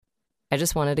I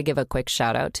just wanted to give a quick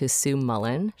shout out to Sue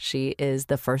Mullen. She is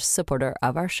the first supporter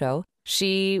of our show.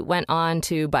 She went on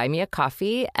to buy me a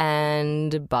coffee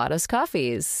and bought us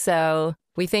coffees. So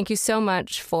we thank you so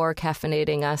much for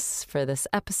caffeinating us for this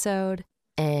episode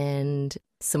and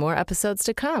some more episodes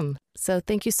to come. So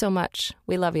thank you so much.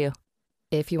 We love you.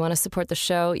 If you want to support the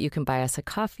show, you can buy us a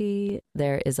coffee.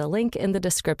 There is a link in the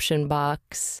description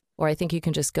box, or I think you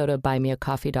can just go to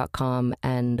buymeacoffee.com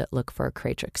and look for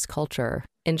Creatrix Culture.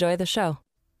 Enjoy the show.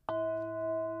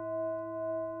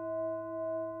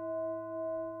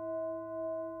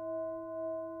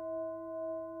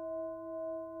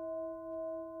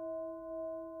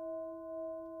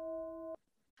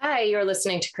 Hi, you're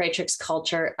listening to Creatrix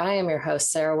Culture. I am your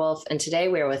host, Sarah Wolf, and today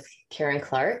we are with Karin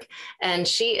Clarke, and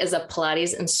she is a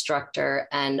Pilates instructor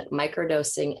and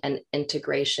microdosing and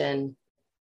integration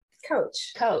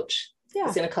coach. Yeah. I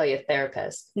was going to call you a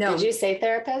therapist. No. Did you say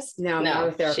therapist? No, I'm not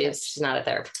a therapist. She's not a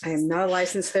therapist. I am not a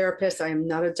licensed therapist. I am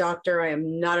not a doctor. I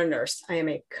am not a nurse. I am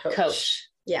a coach. Coach.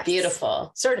 Yes.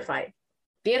 Beautiful. Certified.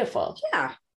 Beautiful.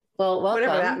 Yeah. Well, welcome.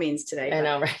 Whatever that means today. I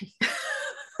know, right?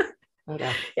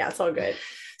 Okay. Yeah, it's all good.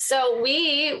 So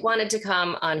we wanted to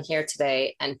come on here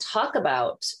today and talk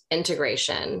about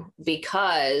integration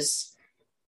because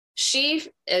she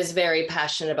is very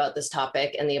passionate about this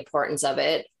topic and the importance of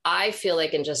it. I feel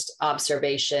like in just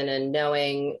observation and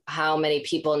knowing how many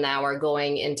people now are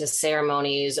going into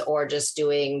ceremonies or just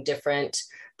doing different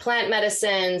plant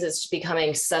medicines, it's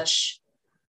becoming such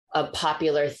a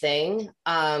popular thing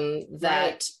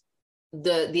that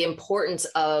the importance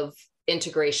of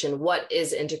integration. What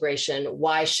is integration?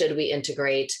 Why should we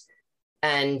integrate?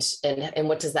 And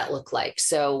what does that look like?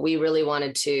 So we really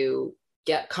wanted to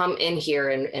come in here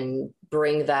and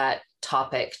bring that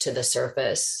topic to the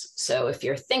surface. So if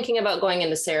you're thinking about going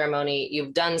into ceremony,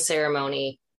 you've done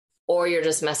ceremony, or you're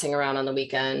just messing around on the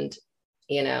weekend,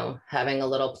 having a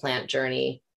little plant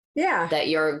journey, that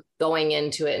you're going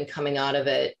into it and coming out of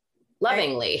it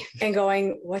lovingly and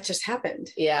going, what just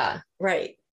happened? Yeah.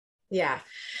 Right. Yeah.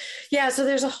 Yeah. So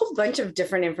there's a whole bunch of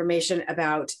different information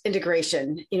about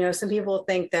integration. Some people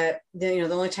think that, the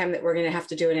only time that we're going to have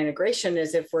to do an integration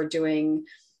is if we're doing,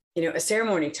 a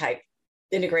ceremony type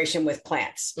integration with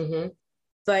plants. Mm-hmm.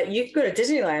 But you can go to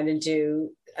Disneyland and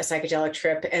do a psychedelic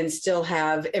trip and still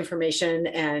have information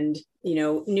and,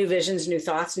 new visions, new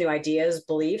thoughts, new ideas,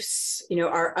 beliefs.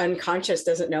 Our unconscious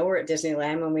doesn't know we're at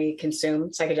Disneyland when we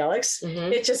consume psychedelics.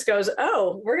 Mm-hmm. It just goes,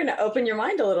 oh, we're going to open your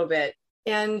mind a little bit.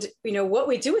 And, what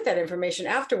we do with that information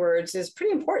afterwards is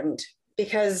pretty important,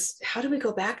 because how do we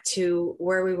go back to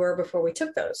where we were before we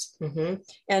took those? Mm-hmm.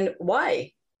 And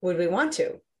why would we want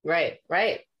to? Right.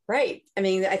 I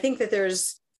mean, I think that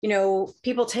there's,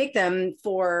 people take them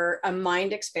for a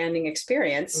mind expanding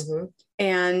experience. Mm-hmm.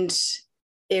 And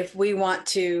if we want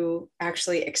to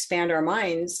actually expand our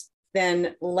minds,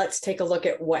 then let's take a look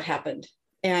at what happened.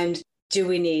 And do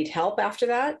we need help after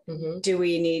that? Mm-hmm. Do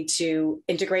we need to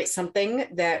integrate something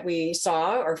that we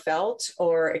saw or felt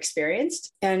or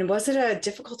experienced? And was it a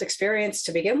difficult experience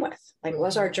to begin with? Like,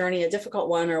 was our journey a difficult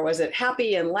one, or was it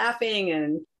happy and laughing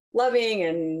and loving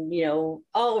and,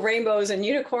 all rainbows and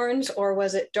unicorns, or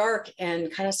was it dark and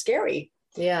kind of scary?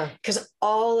 Yeah. Because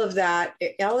all that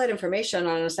information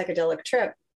on a psychedelic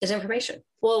trip is information.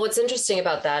 Well, what's interesting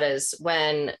about that is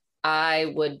when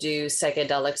I would do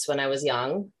psychedelics when I was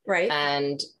young. Right.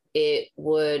 And it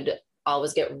would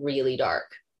always get really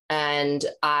dark and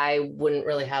I wouldn't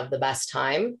really have the best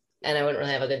time and I wouldn't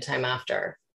really have a good time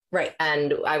after. Right.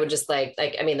 And I would just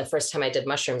the first time I did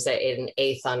mushrooms, I ate an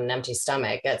eighth on an empty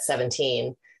stomach at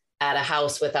 17 at a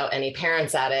house without any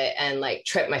parents at it and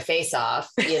tripped my face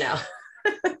off,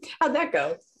 How'd that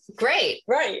go? Great.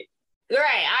 Right.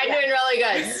 I'm doing really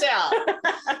good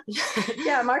still.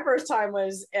 Yeah, my first time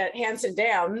was at Hanson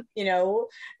Dam,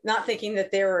 not thinking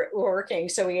that they were working.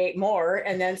 So we ate more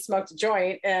and then smoked a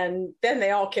joint and then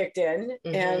they all kicked in.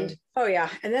 Mm-hmm. And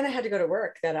and then I had to go to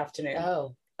work that afternoon.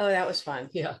 Oh, that was fun.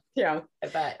 Yeah. I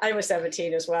bet. I was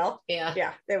 17 as well. Yeah.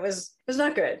 Yeah. It was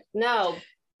not good. No.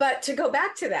 But to go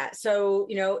back to that. So,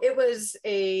 it was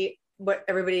what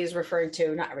everybody is referring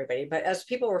to, not everybody, but as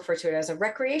people refer to it as a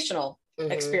recreational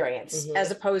experience,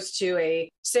 as opposed to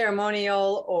a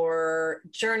ceremonial or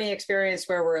journey experience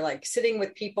where we're sitting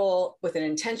with people with an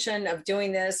intention of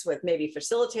doing this, with maybe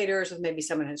facilitators, with maybe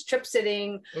someone who's trip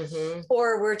sitting,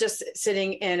 or we're just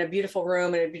sitting in a beautiful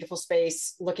room in a beautiful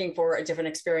space looking for a different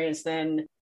experience than,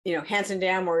 Hanson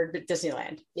Dam or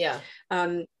Disneyland. Yeah.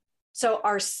 So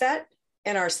our set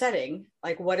and our setting,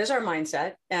 what is our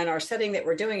mindset, and our setting that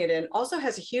we're doing it in also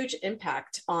has a huge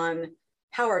impact on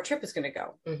how our trip is going to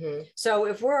go. Mm-hmm. So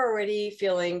if we're already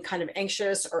feeling kind of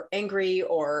anxious or angry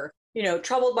or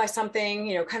troubled by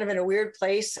something, kind of in a weird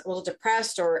place, a little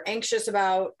depressed or anxious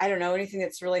about, I don't know, anything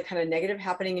that's really kind of negative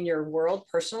happening in your world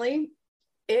personally,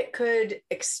 it could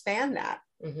expand that.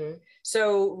 Mm-hmm.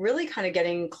 So really kind of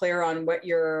getting clear on what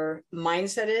your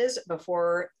mindset is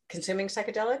before consuming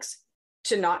psychedelics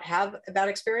to not have a bad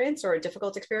experience or a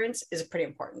difficult experience is pretty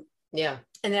important. Yeah.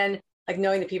 And then like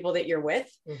knowing the people that you're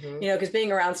with, mm-hmm. Because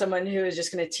being around someone who is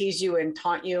just going to tease you and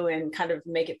taunt you and kind of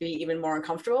make it be even more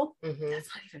uncomfortable, mm-hmm.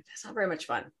 that's not very much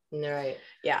fun. Right.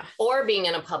 Yeah. Or being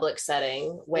in a public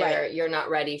setting where you're not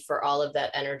ready for all of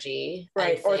that energy.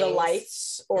 Right. Or the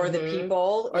lights or mm-hmm. the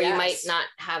people. Or you might not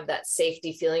have that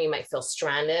safety feeling. You might feel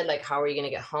stranded. Like, how are you going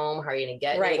to get home? How are you going to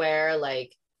get anywhere?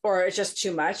 Like, or it's just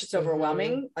too much. It's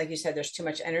overwhelming. Mm-hmm. Like you said, there's too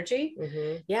much energy.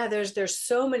 Mm-hmm. Yeah. There's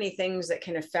so many things that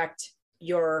can affect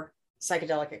your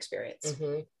psychedelic experience.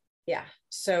 Mm-hmm. Yeah.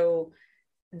 So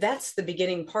that's the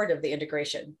beginning part of the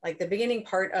integration. Like the beginning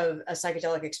part of a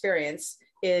psychedelic experience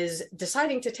is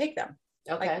deciding to take them.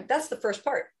 Okay. Like, that's the first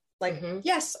part. Like, mm-hmm.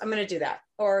 yes, I'm going to do that.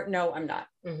 Or no, I'm not.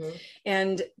 Mm-hmm.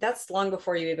 And that's long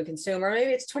before you even consume, or maybe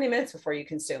it's 20 minutes before you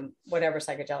consume whatever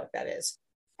psychedelic that is.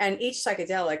 And each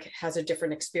psychedelic has a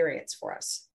different experience for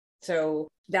us. So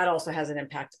that also has an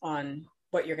impact on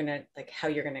what you're going to, like, how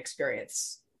you're going to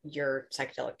experience your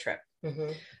psychedelic trip.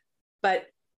 Mm-hmm. But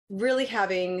really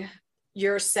having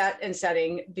your set and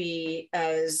setting be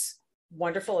as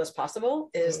wonderful as possible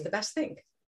is mm-hmm. the best thing,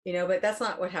 but that's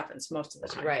not what happens most of the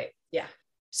time. Right. Yeah.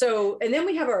 So, and then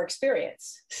we have our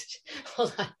experience.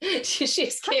 Hold on. She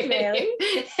just came in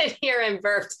here and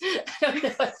burped. I don't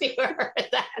know if you heard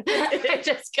that. I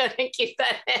just couldn't keep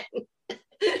that in.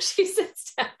 She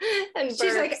sits down and burps.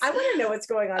 She's like, I want to know what's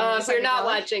going on. Oh, if you're not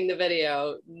watching the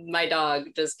video, my dog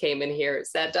just came in here,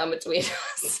 sat down between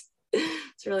us.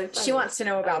 It's really funny. She wants to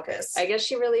know about this. I guess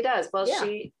she really does. Well,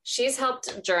 she's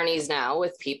helped journeys now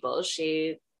with people.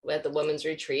 She, at the women's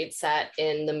retreat, sat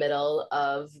in the middle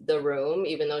of the room,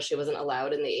 even though she wasn't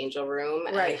allowed in the angel room,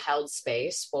 and held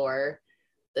space for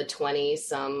the 20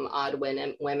 some odd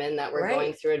women that were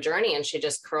going through a journey. And she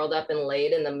just curled up and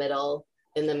laid in the middle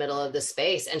of the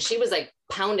space. And she was like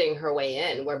pounding her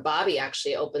way in, where Bobby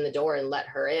actually opened the door and let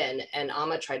her in. And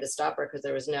Amma tried to stop her because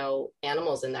there was no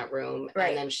animals in that room. Right.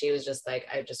 And then she was just like,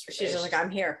 she's just like,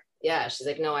 I'm here. Yeah. She's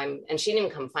like, no, and she didn't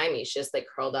even come find me. She just like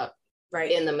curled up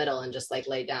in the middle and just like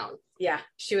laid down. Yeah.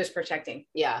 She was protecting.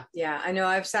 Yeah. Yeah. I know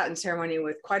I've sat in ceremony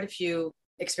with quite a few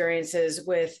experiences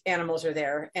with animals are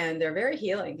there, and they're very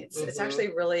healing. It's actually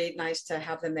really nice to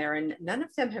have them there, and none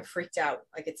of them have freaked out.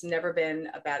 Like, it's never been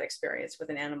a bad experience with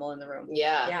an animal in the room.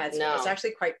 Yeah. It's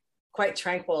actually quite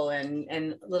tranquil and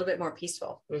a little bit more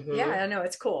peaceful. Yeah, I know,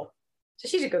 it's cool. So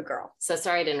she's a good girl. So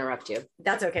sorry to interrupt you.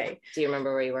 That's okay. Do you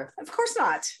remember where you were? Of course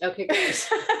not. Okay, good.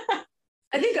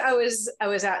 I think I was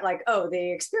at like,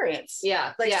 the experience.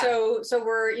 Yeah. Like, so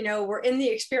we're in the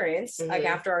experience, like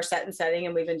after our set and setting,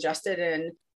 and we've adjusted,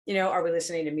 and, are we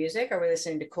listening to music? Are we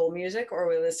listening to cool music? Or are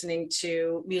we listening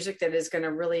to music that is going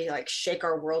to really like shake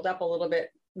our world up a little bit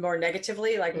more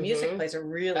negatively? Like, music plays a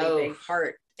really big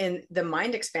part in the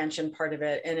mind expansion part of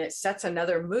it. And it sets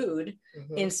another mood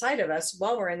inside of us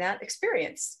while we're in that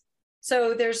experience.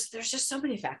 So there's just so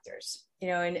many factors,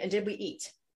 and did we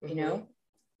eat,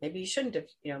 maybe you shouldn't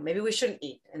have, maybe we shouldn't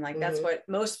eat. And like, that's what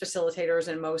most facilitators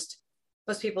and most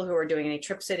people who are doing any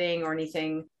trip sitting or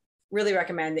anything really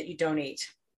recommend, that you don't eat.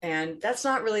 And that's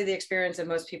not really the experience of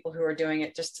most people who are doing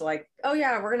it just to like, oh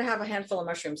yeah, we're going to have a handful of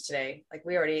mushrooms today. Like,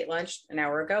 we already ate lunch an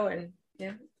hour ago, and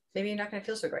maybe you're not going to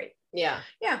feel so great. Yeah.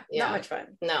 Not much fun.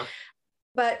 No.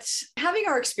 But having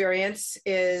our experience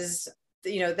is,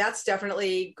 that's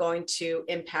definitely going to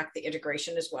impact the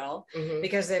integration as well.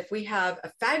 Because if we have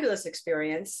a fabulous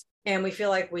experience and we feel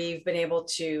like we've been able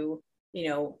to,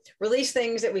 release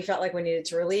things that we felt like we needed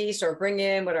to release, or bring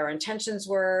in what our intentions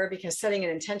were, because setting an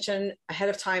intention ahead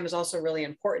of time is also really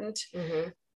important.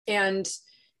 And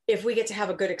if we get to have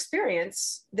a good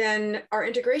experience, then our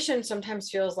integration sometimes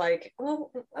feels like, oh,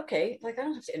 okay, like I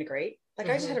don't have to integrate. Like,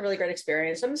 I just had a really great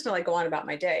experience. I'm just going to like go on about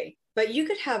my day. But you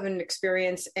could have an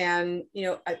experience and,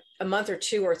 a month or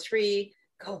 2 or 3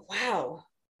 go, wow,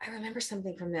 I remember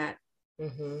something from that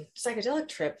psychedelic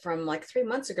trip from like 3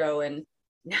 months ago. And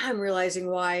now I'm realizing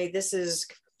why this is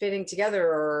fitting together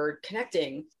or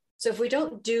connecting. So if we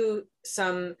don't do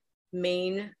some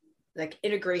main like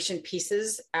integration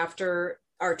pieces after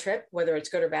our trip, whether it's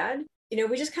good or bad,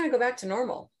 we just kind of go back to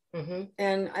normal.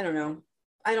 And I don't know.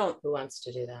 Who wants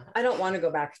to do that? I don't want to go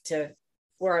back to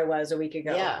where I was a week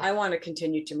ago. Yeah. I want to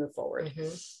continue to move forward.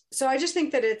 So I just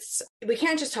think that we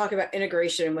can't just talk about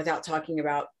integration without talking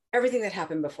about everything that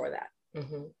happened before that.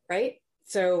 Right?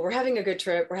 So we're having a good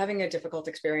trip, we're having a difficult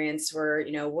experience, we're,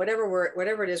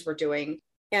 whatever it is we're doing.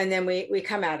 And then we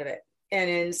come out of it. And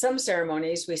in some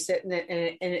ceremonies, we sit in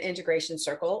an integration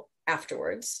circle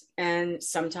afterwards. And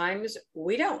sometimes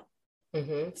we don't.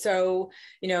 Mm-hmm. So,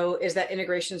 is that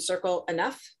integration circle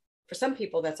enough? For some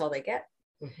people, that's all they get.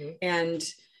 Mm-hmm. And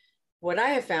what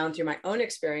I have found through my own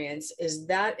experience is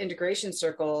that integration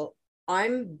circle,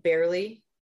 I'm barely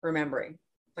remembering.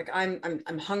 Like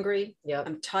I'm hungry. Yep.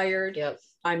 I'm tired. Yep.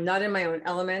 I'm not in my own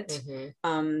element.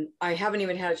 Mm-hmm. I haven't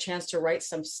even had a chance to write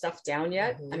some stuff down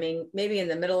yet. Mm-hmm. I mean, maybe in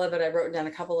the middle of it, I wrote down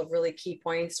a couple of really key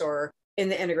points, or in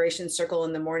the integration circle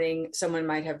in the morning, someone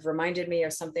might have reminded me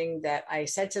of something that I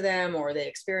said to them or they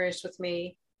experienced with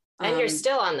me. And you're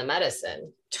still on the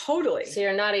medicine. Totally. So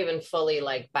you're not even fully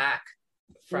like back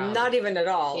from. Not even at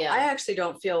all. Yeah. I actually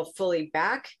don't feel fully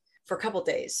back for a couple of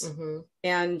days. Mm-hmm.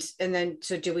 And then,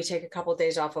 so do we take a couple of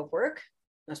days off of work?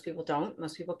 Most people don't.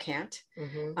 Most people can't.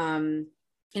 Mm-hmm.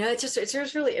 It's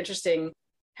just really interesting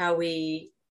how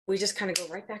we just kind of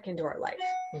go right back into our life.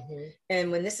 Mm-hmm.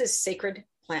 And when this is sacred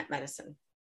plant medicine,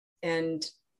 and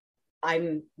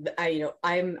I've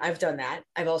done that.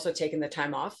 I've also taken the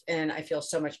time off, and I feel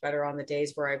so much better on the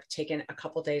days where I've taken a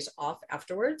couple of days off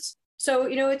afterwards. So,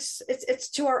 it's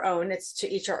to our own, it's to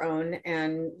each our own,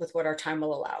 and with what our time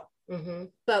will allow. Mm-hmm.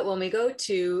 But when we go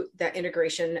to that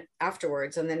integration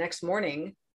afterwards, and the next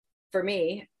morning, for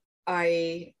me,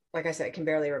 like I said, I can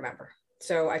barely remember.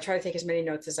 So I try to take as many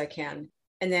notes as I can.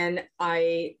 And then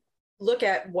I look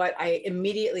at what I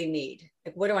immediately need.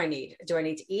 Like, what do I need? Do I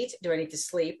need to eat? Do I need to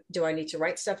sleep? Do I need to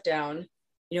write stuff down?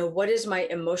 What is my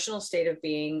emotional state of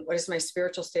being? What is my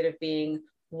spiritual state of being?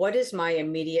 What is my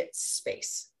immediate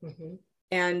space? Mm-hmm.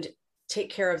 And take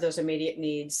care of those immediate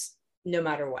needs no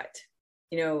matter what.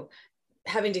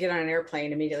 Having to get on an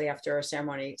airplane immediately after a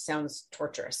ceremony sounds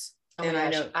torturous. Oh, and I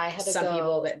know I had some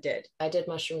people that did. I did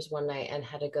mushrooms one night and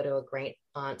had to go to a great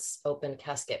aunt's open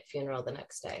casket funeral the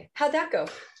next day. How'd that go?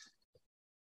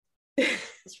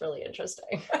 It's really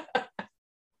interesting.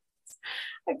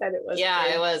 I bet it was. Yeah,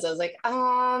 great. It was. I was like,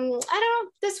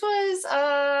 this was,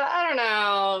 I don't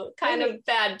know, kind of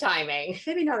bad timing.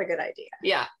 Maybe not a good idea.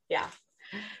 Yeah. Yeah.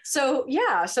 So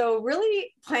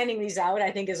really planning these out,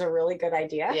 I think, is a really good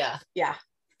idea. Yeah. Yeah.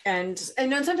 And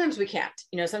then sometimes we can't,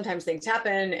 sometimes things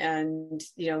happen and,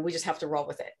 we just have to roll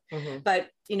with it. Mm-hmm. But,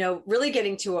 really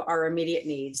getting to our immediate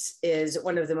needs is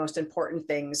one of the most important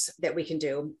things that we can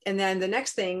do. And then the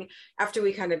next thing, after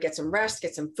we kind of get some rest,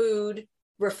 get some food,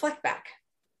 reflect back.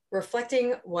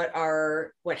 Reflecting what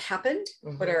happened,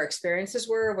 mm-hmm. what our experiences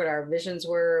were, what our visions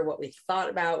were, what we thought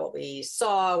about, what we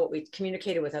saw, what we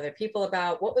communicated with other people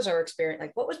about, what was our experience,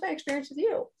 like what was my experience with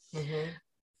you? Mm-hmm.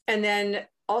 And then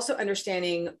also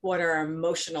understanding what our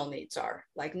emotional needs are,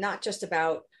 like not just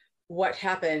about what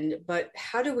happened, but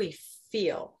how do we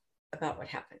feel about what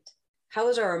happened? How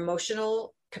is our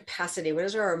emotional capacity? What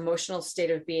is our emotional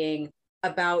state of being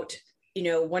about,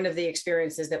 one of the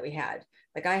experiences that we had?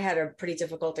 Like I had a pretty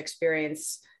difficult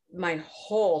experience my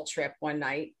whole trip one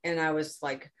night. And I was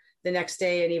like, the next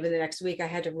day and even the next week, I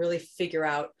had to really figure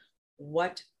out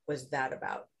what was that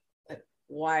about? Like,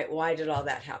 why did all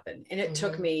that happen? And it mm-hmm.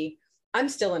 took me, I'm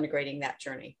still integrating that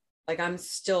journey. Like I'm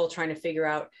still trying to figure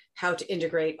out how to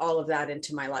integrate all of that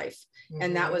into my life. Mm-hmm.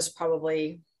 And that was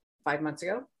probably 5 months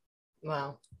ago.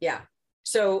 Wow. Yeah.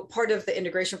 So part of the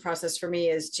integration process for me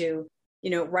is to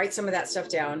write some of that stuff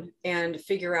down and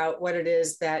figure out what it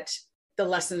is that the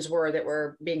lessons were that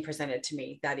were being presented to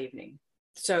me that evening.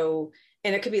 So,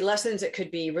 and it could be lessons, it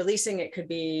could be releasing, it could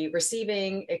be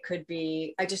receiving, it could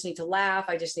be, I just need to laugh,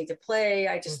 I just need to play.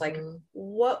 I just mm-hmm. like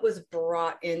what was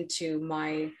brought into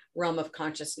my realm of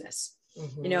consciousness.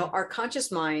 Mm-hmm. Our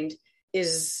conscious mind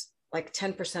is like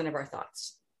 10% of our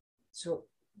thoughts. So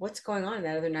what's going on in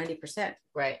that other 90%?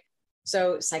 Right.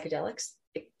 So psychedelics,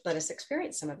 let us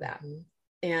experience some of that. Mm-hmm.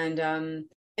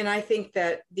 And I think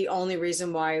that the only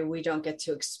reason why we don't get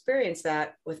to experience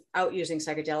that without using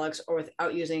psychedelics or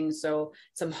without using some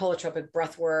holotropic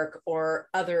breath work or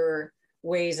other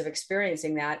ways of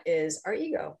experiencing that is our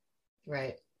ego.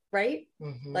 Right. Right.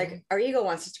 Mm-hmm. Like our ego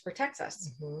wants us to protect us.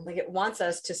 Mm-hmm. Like it wants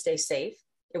us to stay safe.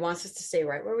 It wants us to stay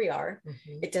right where we are.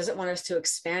 Mm-hmm. It doesn't want us to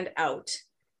expand out.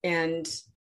 And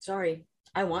sorry,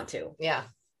 I want to. Yeah.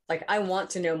 Like, I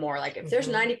want to know more. Like, if there's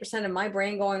 90% of my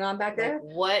brain going on back there.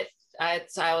 Like what I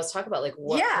always talk about, like,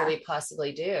 what could we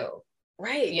possibly do?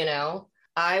 Right.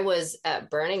 I was at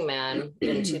Burning Man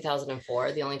in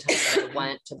 2004, the only time that I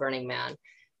went to Burning Man.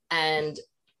 And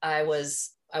I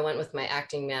went with my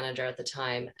acting manager at the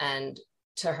time. And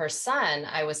to her son,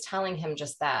 I was telling him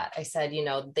just that. I said,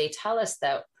 they tell us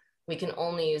that we can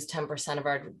only use 10% of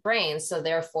our brains. So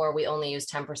therefore we only use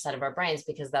 10% of our brains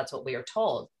because that's what we are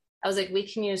told. I was like, we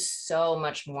can use so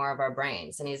much more of our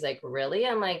brains. And he's like, really?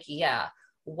 I'm like, yeah,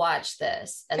 watch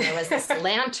this. And there was this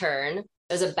lantern.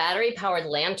 It was a battery powered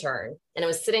lantern and it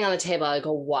was sitting on the table. I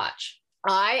go, watch.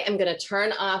 I am going to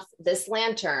turn off this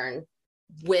lantern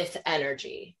with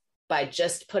energy by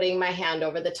just putting my hand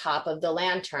over the top of the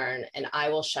lantern and I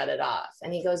will shut it off.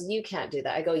 And he goes, you can't do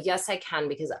that. I go, yes, I can,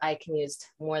 because I can use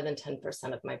more than 10%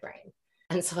 of my brain.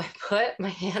 And so I put my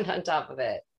hand on top of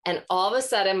it. And all of a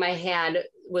sudden my hand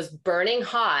was burning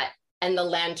hot and the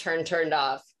lantern turned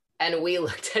off. And we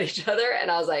looked at each other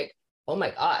and I was like, oh my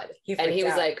God. And he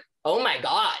was like, oh my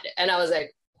God. And I was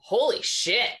like, holy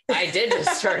shit, I did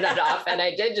just turn it off. And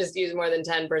I did just use more than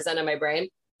 10% of my brain.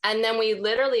 And then we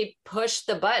literally pushed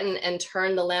the button and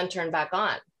turned the lantern back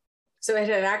on. So it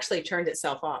had actually turned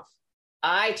itself off.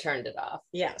 I turned it off.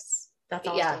 Yes. That's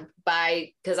awesome. Yeah.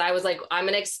 Because I was like, I'm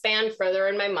going to expand further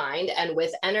in my mind. And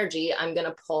with energy, I'm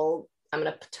going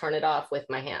to turn it off with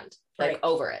my hand. Like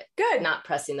over it. Good. Not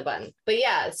pressing the button. But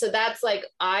yeah, so that's like,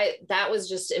 that was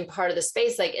just in part of the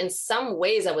space. Like in some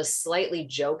ways I was slightly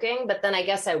joking, but then I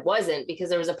guess I wasn't, because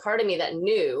there was a part of me that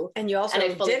knew. And you also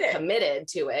and I fully committed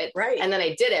to it. Right. And then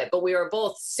I did it, but we were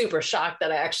both super shocked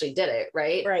that I actually did it.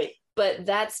 Right. Right. But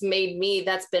that's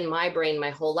been my brain my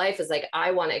whole life, is like,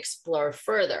 I want to explore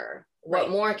further.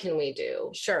 What more can we do?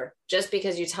 Sure. Just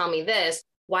because you tell me this,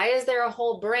 why is there a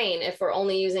whole brain if we're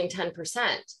only using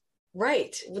 10%?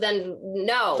 Right. Then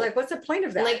no. Like, what's the point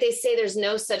of that? Like they say, there's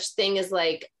no such thing as,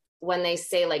 like, when they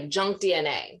say like junk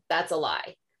DNA, that's a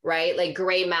lie, right? Like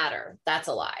gray matter, that's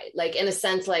a lie. Like in a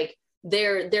sense, like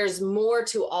there's more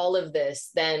to all of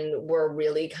this than we're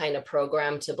really kind of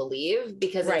programmed to believe,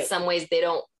 because in some ways they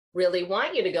don't really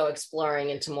want you to go exploring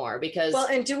into more, because. Well,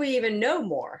 and do we even know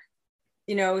more?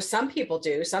 You know, some people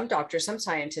do, some doctors, some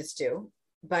scientists do,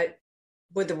 but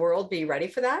would the world be ready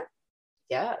for that?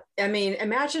 Yeah. I mean,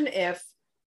 imagine if,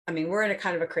 we're in a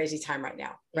kind of a crazy time right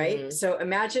now, right? Mm-hmm. So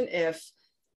imagine if,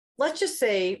 let's just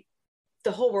say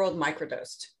the whole world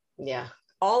microdosed. Yeah.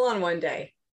 All on one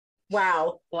day.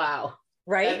 Wow.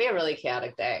 Right? That'd be a really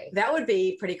chaotic day. That would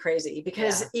be pretty crazy,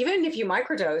 because even if you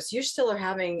microdose, you still are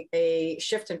having a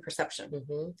shift in perception.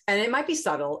 Mm-hmm. And it might be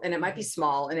subtle and it might be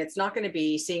small, and it's not going to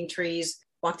be seeing trees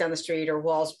walk down the street or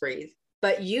walls breathe,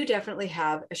 but you definitely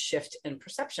have a shift in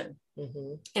perception.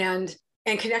 Mm-hmm.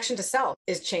 And connection to self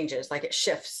changes, like it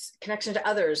shifts. Connection to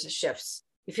others shifts.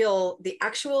 You feel the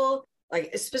actual,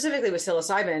 like specifically with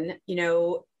psilocybin, you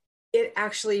know, it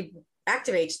actually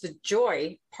activates the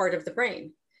joy part of the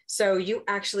brain. So you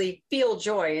actually feel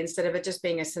joy instead of it just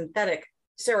being a synthetic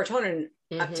serotonin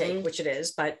uptake, which it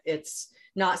is, but it's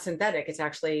not synthetic. It's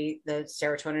actually the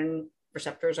serotonin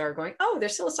receptors are going, oh,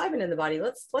 there's psilocybin in the body.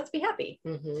 Let's be happy.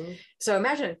 Mm-hmm. So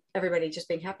imagine everybody just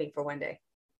being happy for one day.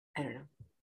 I don't know.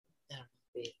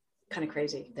 Kind of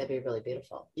crazy. That'd be really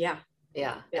beautiful. Yeah.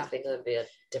 I think it would be a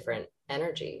different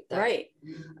energy. Right.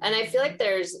 And I feel like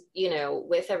there's, you know,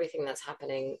 with everything that's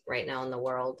happening right now in the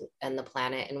world and the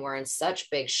planet, and we're in such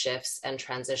big shifts and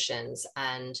transitions.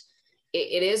 And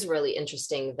it is really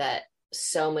interesting that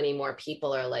so many more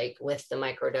people are like with the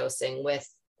microdosing, with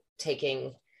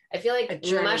taking, I feel like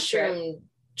mushroom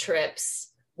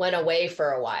trips went away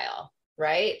for a while,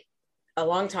 right? A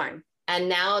long time. And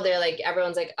now they're like,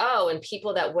 everyone's like, oh, and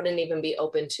people that wouldn't even be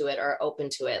open to it are open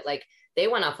to it. Like they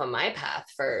went off on my path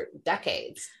for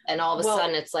decades. And all of a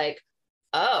sudden it's like,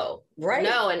 oh, right.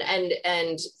 No.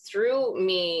 And through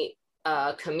me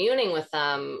communing with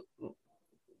them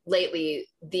lately,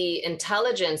 the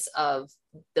intelligence of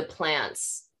the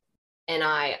plants and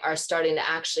I are starting to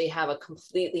actually have a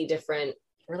completely different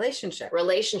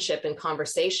relationship and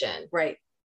conversation. Right.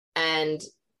 And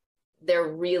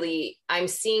I'm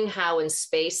seeing how in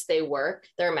space they work.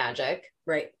 They're magic.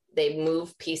 Right. They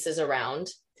move pieces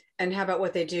around. And how about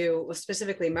what they do with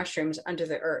specifically mushrooms under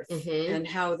the earth, and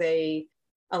how they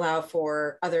allow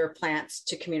for other plants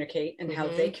to communicate, and how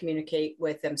they communicate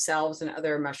with themselves and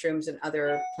other mushrooms and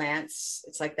other plants.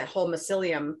 It's like that whole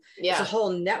mycelium. Yeah. It's a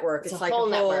whole network. It's like a whole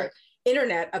network.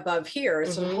 Internet above here.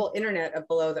 It's a whole internet of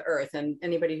below the earth. And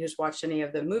anybody who's watched any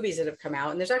of the movies that have come out,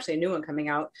 and there's actually a new one coming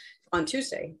out on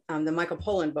Tuesday. The Michael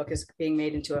Pollan book is being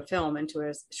made into a film, into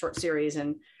a short series,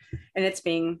 and it's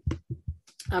being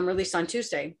released on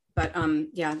Tuesday. But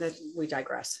we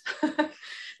digress.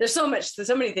 There's so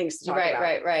many things to talk about.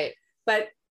 Right. But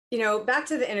you know, back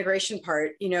to the integration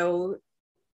part. You know,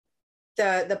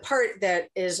 the part that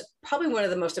is probably one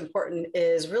of the most important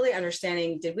is really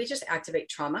understanding: did we just activate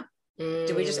trauma?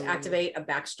 Did we just activate a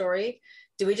backstory?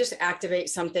 Did we just activate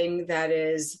something that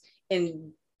is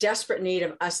in desperate need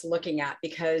of us looking at?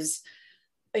 Because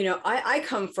I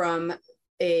come from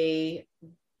a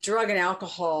drug and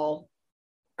alcohol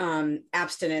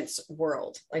abstinence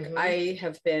world. Like I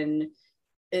have been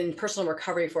in personal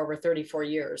recovery for over 34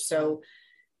 years. So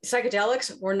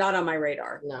psychedelics were not on my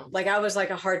radar. No. Like I was like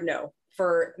a hard no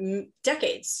for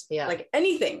decades. Yeah. Like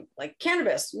anything, like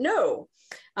cannabis, no.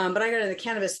 But I got into the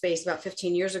cannabis space about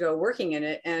 15 years ago working in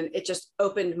it. And it just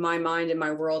opened my mind and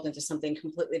my world into something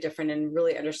completely different, and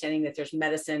really understanding that there's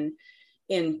medicine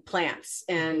in plants.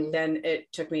 And then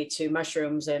it took me to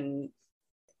mushrooms and.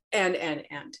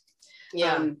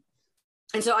 Yeah.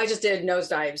 And so I just did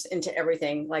nosedives into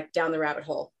everything, like down the rabbit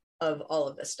hole of all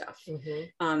of this stuff,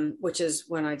 which is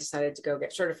when I decided to go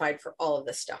get certified for all of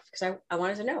this stuff, because I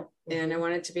wanted to know, and I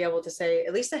wanted to be able to say,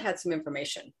 at least I had some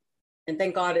information. And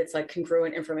thank God it's like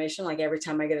congruent information. Like every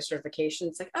time I get a certification,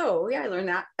 it's like, oh yeah, I learned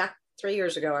that back 3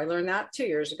 years ago. I learned that 2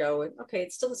 years ago. Okay,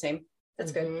 it's still the same.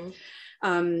 That's good.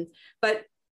 But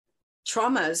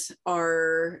traumas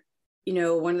are,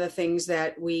 one of the things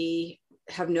that we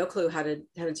have no clue how to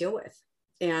deal with.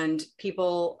 And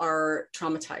people are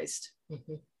traumatized,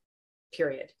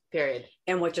 period.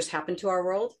 And what just happened to our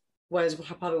world was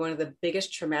probably one of the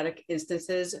biggest traumatic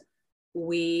instances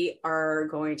we are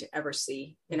going to ever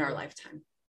see in our lifetime.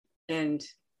 And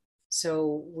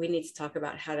so we need to talk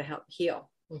about how to help heal.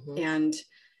 And,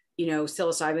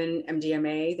 psilocybin,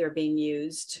 MDMA, they're being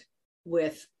used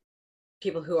with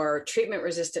people who are treatment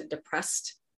resistant,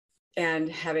 depressed, and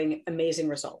having amazing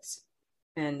results.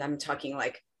 And I'm talking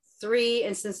like 3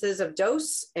 instances of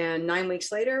dose, and 9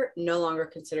 weeks later, no longer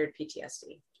considered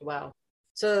PTSD. Wow.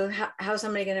 So how's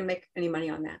somebody going to make any money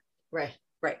on that? Right.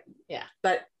 Yeah.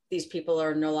 But these people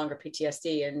are no longer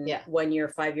PTSD. And 1 year,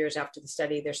 5 years after the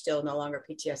study, they're still no longer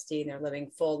PTSD. And they're living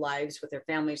full lives with their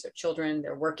families, their children,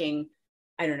 they're working.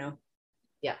 I don't know.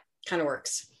 Yeah. Kind of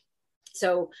works.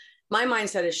 So my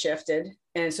mindset has shifted,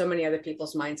 and so many other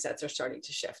people's mindsets are starting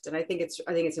to shift. And I think it's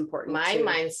important. My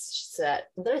mindset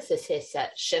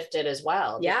shifted as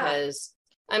well. Yeah. Because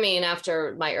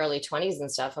after my early 20s and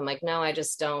stuff, I'm like, no, I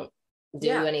just don't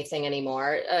do anything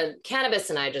anymore. Cannabis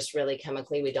and I just really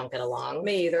chemically, we don't get along.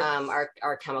 Me either.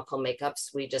 Our chemical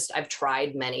makeups, I've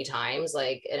tried many times,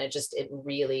 like, and it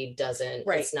really doesn't,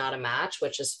 it's not a match,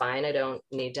 which is fine. I don't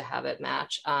need to have it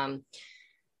match.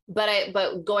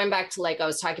 But going back to, like I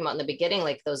was talking about in the beginning,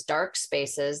 like those dark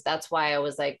spaces, that's why I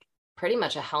was like pretty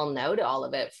much a hell no to all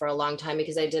of it for a long time,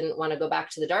 because I didn't want to go back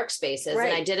to the dark spaces.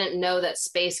 And I didn't know that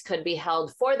space could be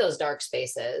held for those dark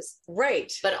spaces.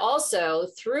 Right. But also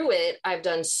through it, I've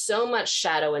done so much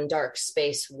shadow and dark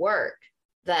space work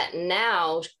that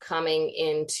now, coming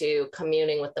into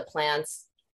communing with the plants,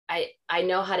 I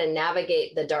know how to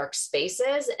navigate the dark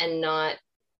spaces and not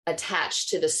attached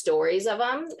to the stories of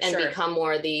them, and become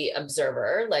more the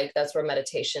observer. Like that's where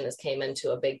meditation came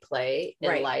into a big play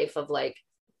in life of like,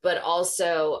 but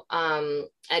also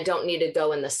I don't need to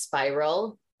go in the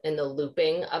spiral, in the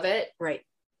looping of it. Right.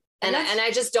 And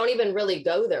I just don't even really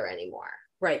go there anymore.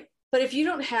 Right. But if you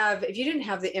didn't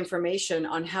have the information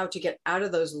on how to get out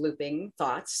of those looping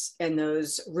thoughts and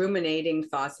those ruminating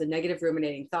thoughts, the negative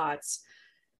ruminating thoughts,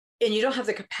 and you don't have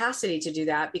the capacity to do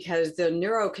that because the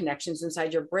neuro connections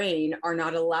inside your brain are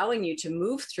not allowing you to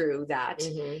move through that,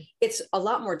 it's a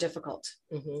lot more difficult,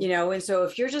 And so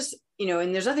if you're just,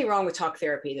 and there's nothing wrong with talk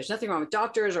therapy, there's nothing wrong with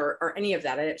doctors or any of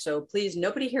that. So please,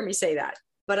 nobody hear me say that.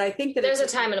 But I think that there's a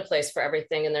time and a place for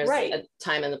everything. And there's a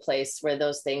time and a place where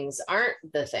those things aren't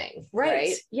the thing.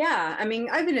 Right. Yeah.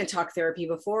 I've been in talk therapy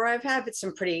before. I've had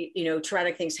some pretty,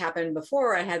 traumatic things happen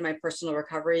before I had my personal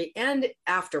recovery and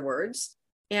afterwards.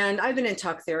 And I've been in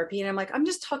talk therapy, and I'm like, I'm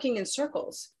just talking in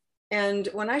circles. And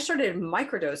when I started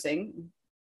microdosing,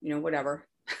 whatever,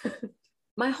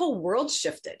 my whole world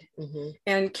shifted.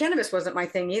 And cannabis wasn't my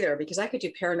thing either, because I could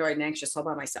do paranoid and anxious all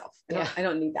by myself. I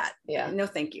don't need that. No,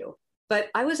 thank you. But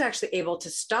I was actually able to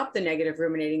stop the negative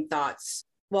ruminating thoughts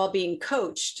while being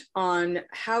coached on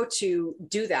how to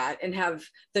do that, and have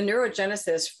the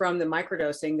neurogenesis from the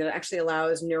microdosing that actually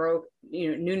allows new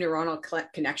neuronal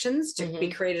connections to be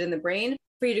created in the brain,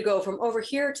 for you to go from over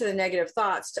here to the negative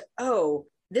thoughts to, oh,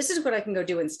 this is what I can go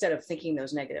do instead of thinking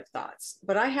those negative thoughts.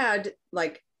 But I had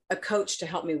like a coach to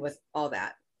help me with all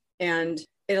that. And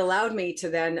it allowed me to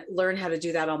then learn how to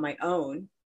do that on my own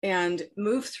and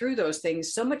move through those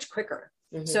things so much quicker.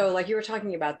 So like you were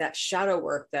talking about that shadow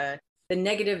work, the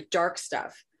negative, dark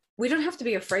stuff, we don't have to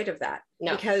be afraid of that.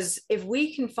 No. Because if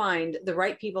we can find the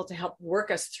right people to help work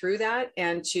us through that,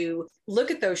 and to look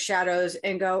at those shadows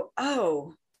and go,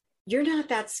 oh, you're not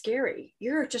that scary.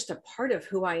 You're just a part of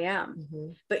who I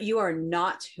am, but you are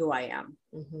not who I am.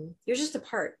 You're just a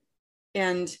part.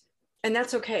 And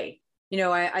that's okay.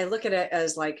 I look at it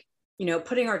as like,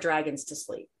 putting our dragons to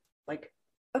sleep. Like,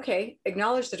 okay,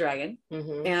 acknowledge the dragon.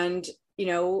 And,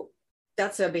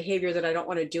 that's a behavior that I don't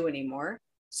want to do anymore.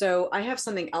 So I have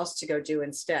something else to go do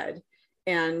instead.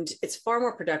 And it's far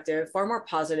more productive, far more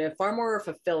positive, far more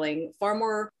fulfilling, far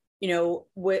more,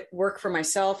 work for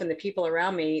myself and the people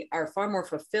around me are far more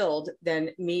fulfilled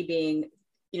than me being,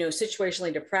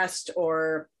 situationally depressed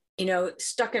or,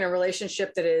 stuck in a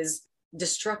relationship that is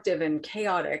destructive and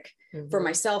chaotic for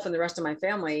myself and the rest of my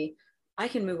family. I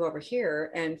can move over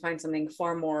here and find something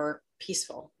far more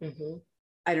peaceful.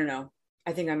 I don't know.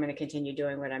 I think I'm going to continue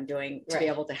doing what I'm doing to be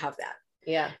able to have that.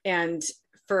 Yeah. And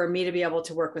for me to be able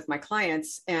to work with my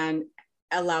clients and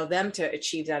allow them to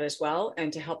achieve that as well,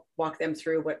 and to help walk them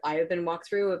through what I have been walked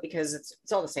through, because it's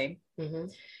all the same.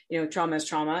 Trauma is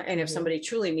trauma. And if somebody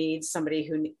truly needs somebody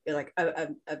who like a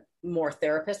more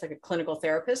therapist, like a clinical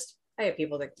therapist, I have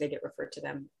people that they get referred to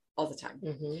them all the time.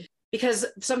 Because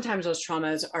sometimes those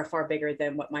traumas are far bigger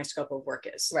than what my scope of work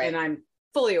is. And I'm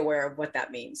fully aware of what that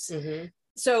means.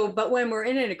 So, but when we're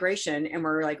in integration and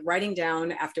we're like writing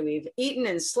down after we've eaten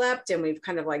and slept and we've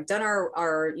kind of like done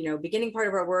our beginning part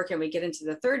of our work, and we get into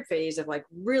the third phase of like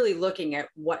really looking at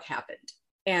what happened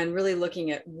and really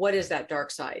looking at what is that dark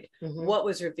side, what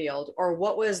was revealed, or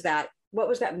what was that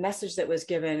message that was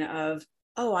given of,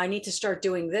 oh, I need to start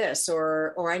doing this,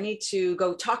 or I need to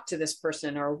go talk to this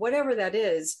person, or whatever that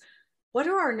is. What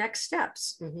are our next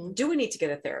steps? Do we need to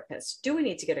get a therapist? Do we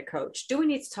need to get a coach? Do we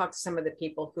need to talk to some of the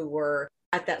people who were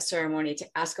at that ceremony to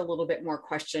ask a little bit more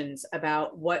questions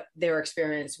about what their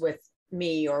experience with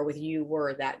me or with you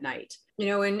were that night?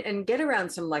 And get around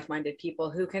some like-minded people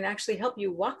who can actually help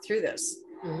you walk through this.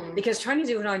 Because trying to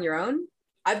do it on your own,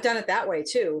 I've done it that way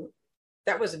too.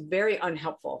 That was very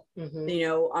unhelpful.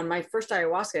 On my first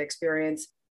ayahuasca experience,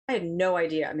 I had no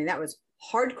idea. I mean, that was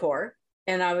hardcore.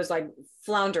 And I was like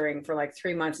floundering for like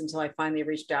 3 months until I finally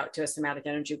reached out to a somatic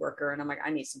energy worker. And I'm like,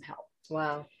 I need some help.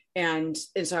 Wow. And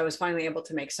so I was finally able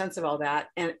to make sense of all that.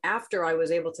 And after I was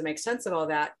able to make sense of all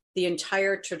that, the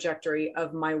entire trajectory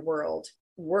of my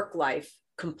work life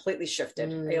completely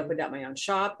shifted. I opened up my own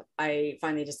shop. I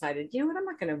finally decided, you know what, I'm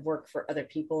not going to work for other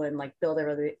people and like build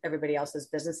everybody else's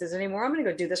businesses anymore. I'm going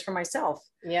to go do this for myself.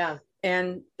 Yeah.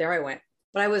 And there I went.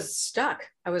 But I was stuck.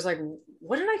 I was like,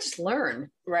 what did I just learn?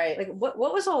 Right. Like, what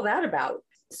was all that about?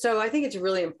 So I think it's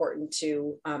really important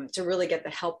to really get the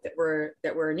help that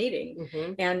we're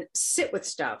needing, and sit with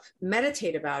stuff,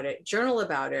 meditate about it, journal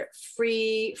about it,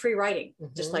 free writing,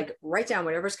 just like write down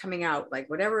whatever's coming out, like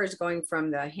whatever is going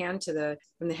from the head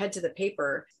to the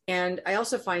paper. And I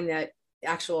also find that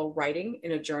actual writing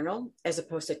in a journal, as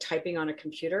opposed to typing on a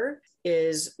computer,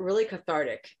 is really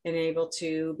cathartic and able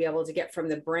to get from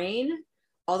the brain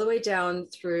all the way down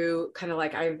through, kind of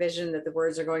like I envision that the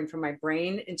words are going from my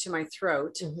brain into my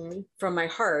throat, from my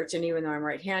heart. And even though I'm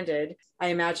right-handed, I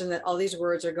imagine that all these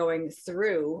words are going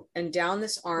through and down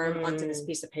this arm onto this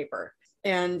piece of paper.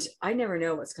 And I never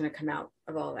know what's going to come out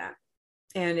of all that.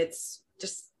 And it's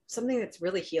just something that's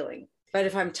really healing. But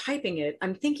if I'm typing it,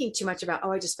 I'm thinking too much about,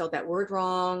 oh, I just spelled that word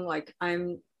wrong. Like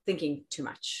I'm thinking too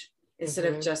much instead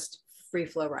of just free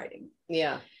flow writing.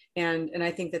 Yeah. And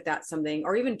I think that that's something,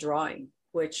 or even drawing,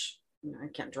 which I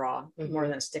can't draw more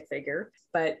than a stick figure,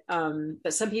 but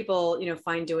some people,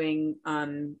 find doing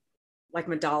like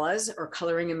mandalas or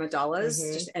coloring in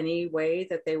mandalas, just any way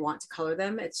that they want to color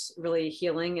them. It's really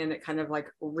healing, and it kind of like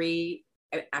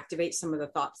reactivates some of the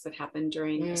thoughts that happened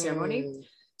during a ceremony.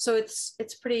 So it's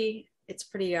pretty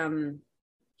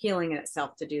healing in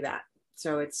itself to do that.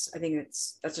 So I think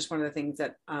that's just one of the things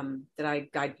that I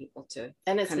guide people to.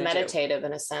 And it's meditative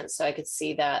in a sense. So I could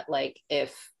see that, like,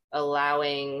 if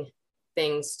allowing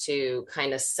things to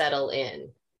kind of settle in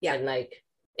and like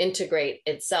integrate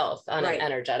itself on an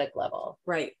energetic level.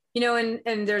 Right.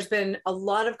 And there's been a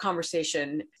lot of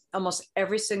conversation. Almost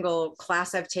every single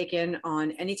class I've taken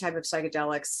on any type of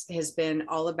psychedelics has been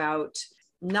all about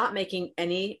not making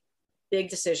any big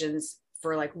decisions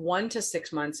for like 1 to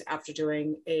 6 months after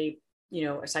doing a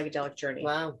psychedelic journey.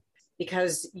 Wow.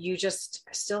 Because you just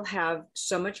still have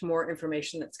so much more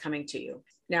information that's coming to you.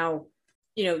 Now,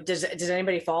 does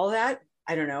anybody follow that?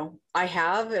 I don't know. I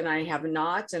have, and I have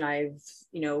not. And I've,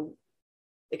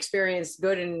 experienced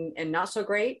good and not so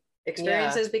great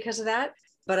experiences because of that.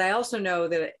 But I also know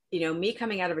that, me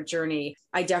coming out of a journey,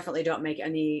 I definitely don't make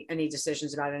any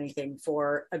decisions about anything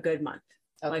for a good month.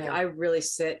 Okay. Like I really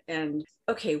sit and,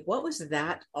 okay, what was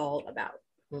that all about?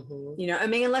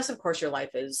 Unless of course your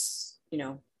life is,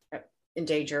 in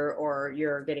danger or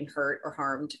you're getting hurt or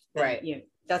harmed, then,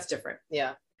 that's different.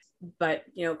 Yeah. But,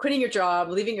 quitting your job,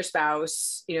 leaving your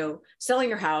spouse, selling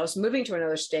your house, moving to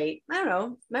another state, I don't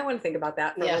know, might want to think about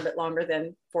that for a little bit longer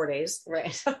than 4 days.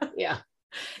 Right. Yeah.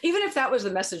 Even if that was the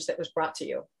message that was brought to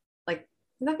you, like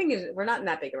we're not in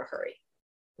that big of a hurry.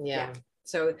 Yeah.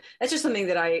 So that's just something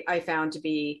that I found to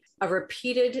be a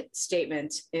repeated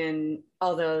statement in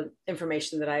all the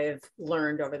information that I have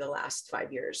learned over the last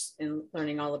 5 years in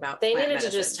learning all about. They needed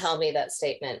to just tell me that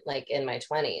statement like in my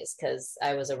 20s, because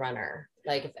I was a runner.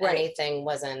 Like if anything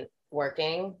wasn't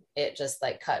working, it just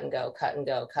like cut and go, cut and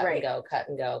go, cut and go, cut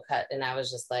and go, cut. And I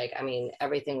was just like, I mean,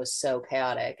 everything was so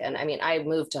chaotic. And I mean, I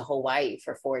moved to Hawaii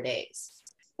for 4 days.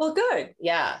 Well, good.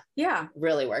 Yeah. Yeah.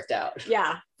 Really worked out.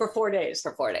 Yeah. For 4 days.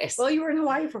 For 4 days. Well, you were in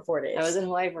Hawaii for 4 days. I was in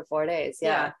Hawaii for 4 days.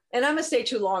 Yeah. And I'm a stay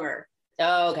too longer.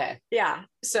 Oh, okay. Yeah.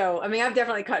 So, I mean, I've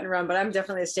definitely cut and run, but I'm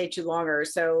definitely a stay too longer.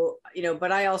 So,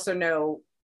 but I also know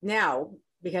now,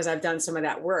 because I've done some of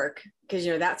that work, because,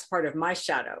 that's part of my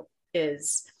shadow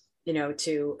is,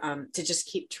 to just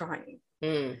keep trying.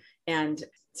 And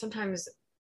sometimes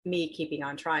me keeping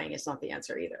on trying is not the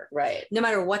answer either. Right. No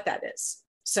matter what that is.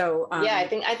 So yeah, I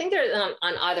think there's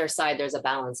on either side, there's a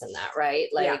balance in that, right?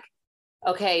 Like,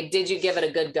 okay, did you give it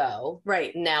a good go?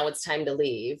 Right. Now it's time to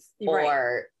leave.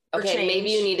 Or okay,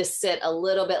 maybe you need to sit a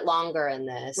little bit longer in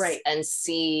this and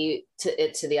see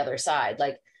to the other side.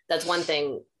 Like that's one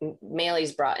thing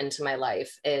Maylee's brought into my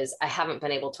life is I haven't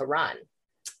been able to run.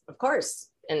 Of course.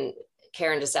 And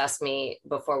Karin just asked me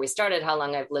before we started how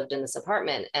long I've lived in this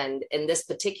apartment. And in this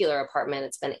particular apartment,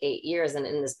 it's been 8 years. And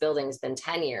in this building, it's been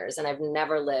 10 years. And I've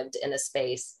never lived in a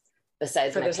space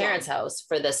besides my parents' house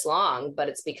for this long. But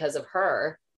it's because of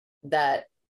her that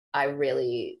I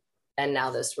really, and now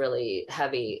this really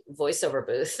heavy voiceover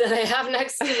booth that I have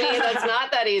next to me, that's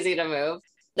not that easy to move,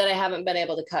 that I haven't been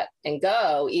able to cut and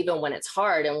go, even when it's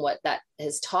hard. And what that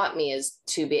has taught me is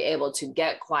to be able to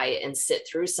get quiet and sit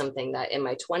through something that in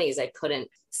my 20s, I couldn't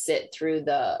sit through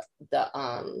the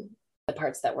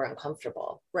parts that were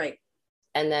uncomfortable. Right.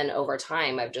 And then over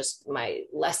time, my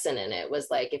lesson in it was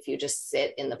like, if you just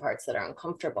sit in the parts that are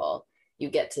uncomfortable, you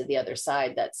get to the other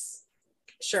side that's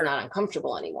not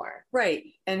uncomfortable anymore. Right.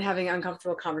 And having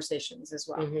uncomfortable conversations as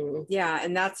well. Mm-hmm. Yeah.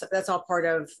 And that's all part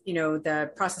of,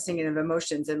 the processing of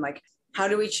emotions and like, how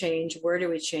do we change? Where do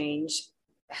we change?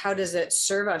 How does it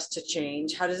serve us to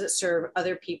change? How does it serve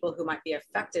other people who might be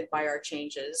affected by our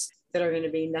changes that are going to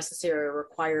be necessary or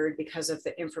required because of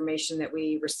the information that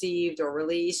we received or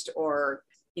released or,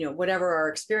 whatever our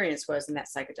experience was in that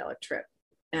psychedelic trip.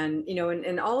 And,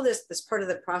 and all of this part of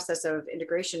the process of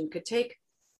integration could take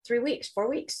 3 weeks, 4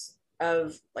 weeks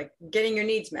of like getting your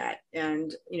needs met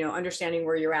and, understanding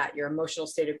where you're at, your emotional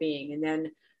state of being. And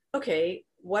then, okay,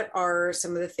 what are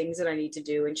some of the things that I need to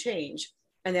do and change?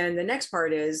 And then the next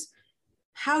part is,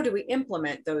 how do we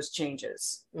implement those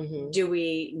changes? Mm-hmm. Do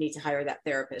we need to hire that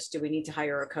therapist? Do we need to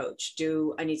hire a coach?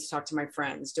 Do I need to talk to my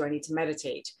friends? Do I need to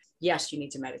meditate? Yes, you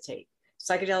need to meditate.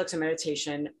 Psychedelics and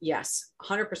meditation, yes,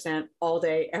 100% all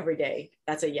day, every day.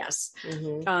 That's a yes.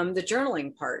 Mm-hmm. The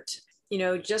journaling part,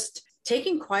 just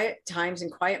taking quiet times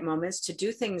and quiet moments to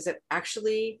do things that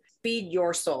actually feed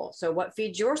your soul. So what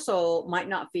feeds your soul might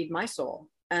not feed my soul.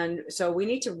 And so we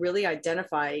need to really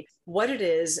identify what it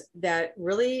is that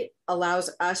really allows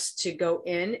us to go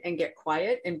in and get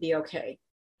quiet and be okay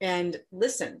and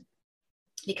listen.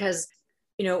 Because,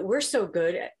 we're so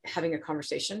good at having a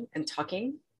conversation and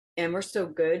talking, and we're so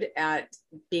good at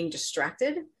being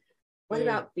distracted. What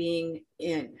about being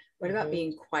in? What about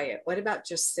being quiet? What about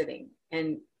just sitting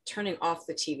and turning off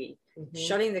the TV,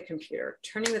 shutting the computer,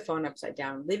 turning the phone upside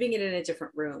down, leaving it in a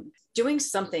different room, doing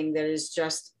something that is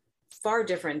just far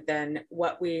different than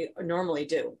what we normally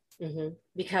do?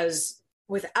 Because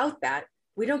without that,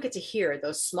 we don't get to hear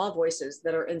those small voices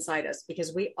that are inside us,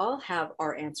 because we all have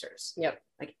our answers. Yep.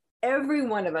 Like every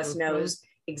one of us knows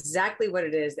exactly what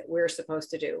it is that we're supposed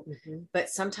to do. But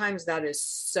sometimes that is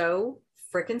so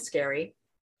freaking scary,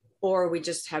 or we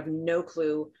just have no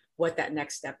clue what that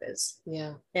next step is.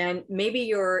 Yeah. And maybe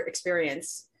your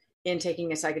experience in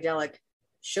taking a psychedelic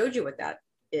showed you what that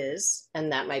is.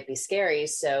 And that might be scary.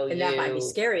 So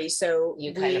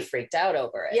you kind of freaked out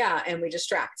over it. Yeah. And we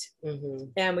distract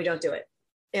and we don't do it.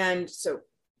 And so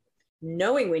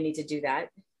knowing we need to do that,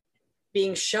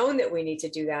 being shown that we need to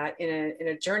do that in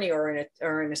a journey or in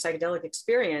a psychedelic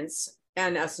experience,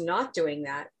 and us not doing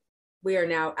that, we are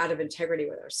now out of integrity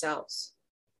with ourselves.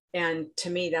 And to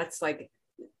me, that's like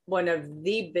one of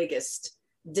the biggest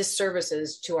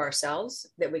disservices to ourselves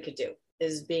that we could do,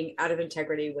 is being out of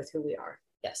integrity with who we are.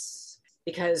 Yes.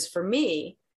 Because for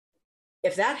me,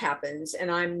 if that happens and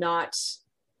I'm not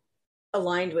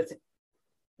aligned with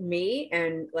me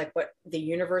and like what the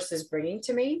universe is bringing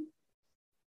to me,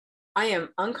 I am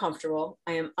uncomfortable.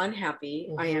 I am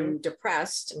unhappy. I am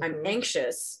depressed. I'm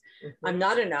anxious. I'm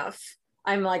not enough.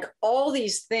 I'm like all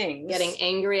these things. Getting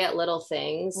angry at little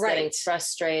things, getting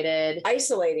frustrated.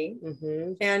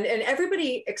 Isolating. And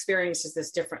everybody experiences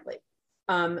this differently.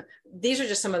 These are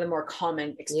just some of the more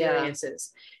common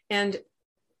experiences. And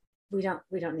we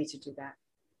don't need to do that.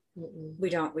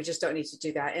 We just don't need to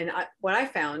do that. And what I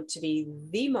found to be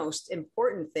the most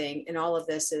important thing in all of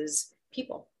this is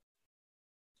people.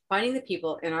 Finding the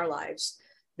people in our lives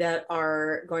that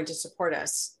are going to support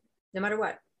us no matter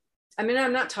what. I mean,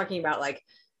 I'm not talking about like,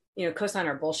 co-sign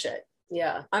our bullshit.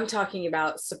 Yeah. I'm talking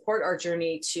about support our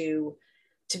journey to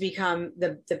become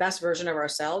the best version of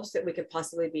ourselves that we could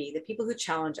possibly be. The people who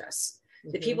challenge us,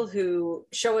 the people who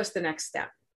show us the next step,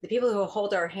 the people who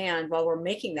hold our hand while we're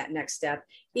making that next step,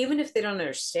 even if they don't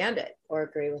understand it or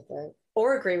agree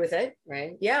with it.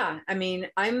 Right. Yeah. I mean,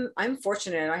 I'm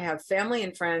fortunate. I have family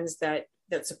and friends that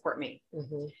support me.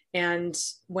 And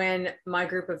when my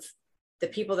group of the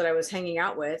people that I was hanging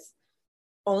out with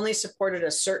only supported a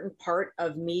certain part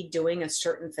of me doing a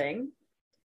certain thing,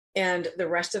 and the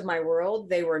rest of my world,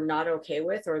 they were not okay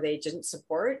with, or they didn't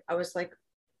support, I was like,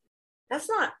 that's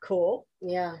not cool.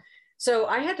 Yeah. So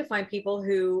I had to find people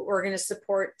who were going to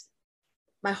support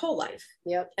my whole life.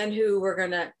 Yep. And who were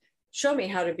going to show me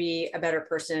how to be a better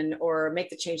person or make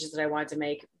the changes that I wanted to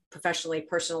make professionally,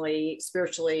 personally,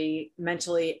 spiritually,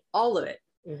 mentally, all of it.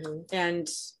 And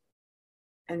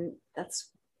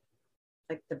that's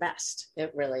like the best.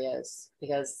 It really is,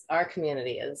 because our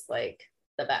community is like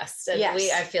the best. And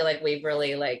yes. I feel like we've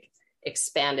really like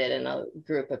expanded in a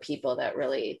group of people that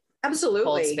really absolutely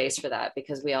hold space for that,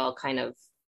 because we all kind of.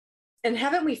 And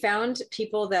haven't we found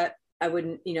people that I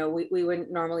wouldn't, we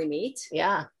wouldn't normally meet?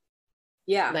 Yeah.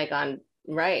 Yeah. Like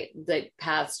like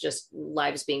paths, just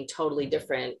lives being totally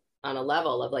different on a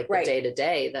level of like the day to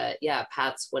day that,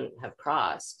 paths wouldn't have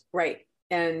crossed. Right.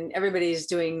 And everybody's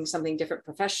doing something different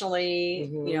professionally,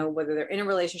 whether they're in a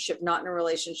relationship, not in a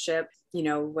relationship,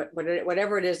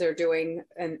 whatever it is they're doing,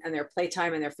 and their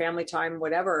playtime and their family time,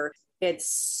 whatever,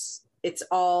 it's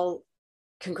all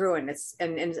congruent. It's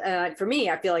and for me,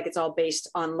 I feel like it's all based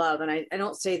on love. And I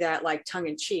don't say that like tongue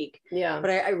in cheek, but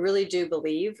I really do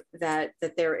believe that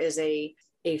there is a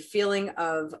feeling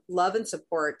of love and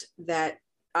support that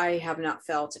I have not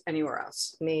felt anywhere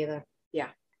else. Me either. Yeah.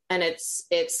 And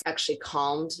it's actually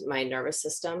calmed my nervous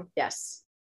system. Yes.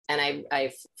 And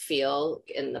I feel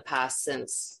in the past,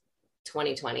 since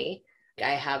 2020,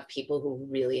 I have people who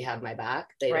really have my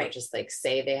back. They don't just like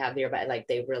say they have your back. Like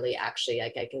they really actually,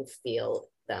 like I can feel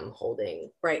them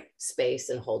holding space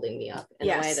and holding me up in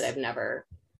a way that I've never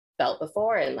felt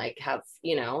before. And like have,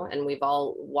 and we've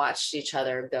all watched each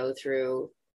other go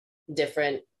through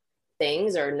different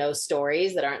things or know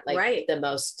stories that aren't like the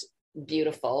most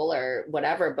beautiful or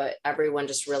whatever, but everyone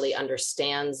just really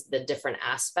understands the different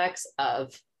aspects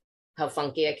of how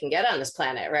funky it can get on this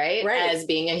planet, right? As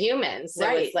being a human. So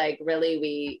it's like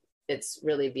really, it's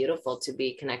really beautiful to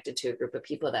be connected to a group of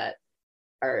people that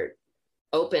are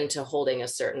open to holding a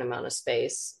certain amount of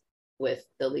space with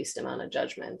the least amount of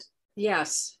judgment.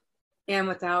 Yes. And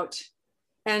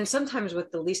sometimes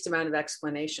with the least amount of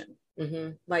explanation.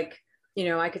 Like,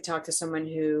 I could talk to someone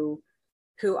who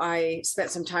I spent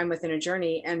some time with in a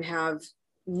journey and have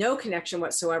no connection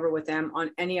whatsoever with them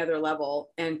on any other level,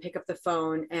 and pick up the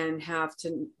phone and have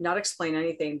to not explain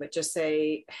anything, but just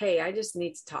say, hey, I just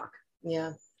need to talk.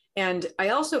 Yeah. And I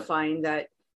also find that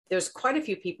there's quite a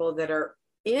few people that are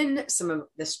in some of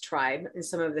this tribe and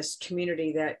some of this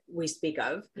community that we speak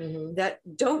of that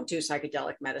don't do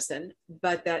psychedelic medicine,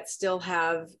 but that still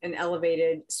have an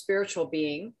elevated spiritual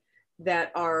being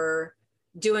that are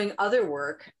doing other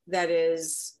work that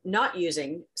is not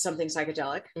using something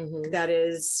psychedelic, that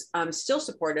is still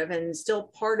supportive and still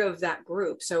part of that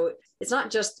group. So it's not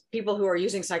just people who are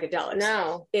using psychedelics.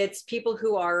 No, it's people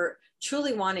who are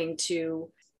truly wanting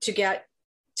to get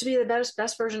to be the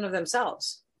best version of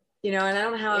themselves, and I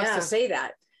don't know how else to say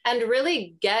that. And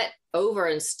really get over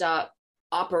and stop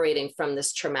operating from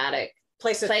this traumatic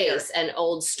place and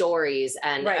old stories,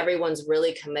 and everyone's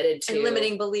really committed to and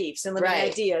limiting beliefs and limiting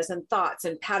ideas and thoughts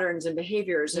and patterns and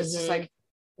behaviors. It's just like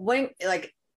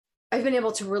I've been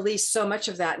able to release so much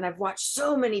of that, and I've watched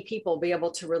so many people be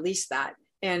able to release that,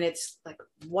 and it's like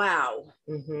wow.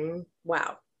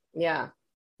 Wow. Yeah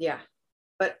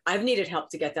But I've needed help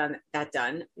to get that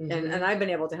done. And I've been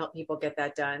able to help people get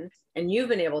that done. And you've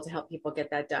been able to help people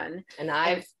get that done. And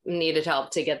I've needed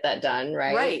help to get that done.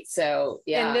 Right. So,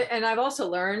 yeah. And I've also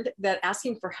learned that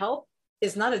asking for help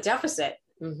is not a deficit.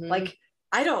 Like,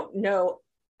 I don't know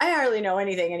I hardly know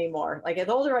anything anymore. Like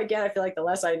the older I get, I feel like the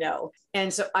less I know.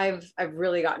 And so I've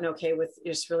really gotten okay with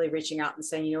just really reaching out and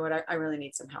saying, you know what, I really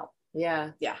need some help.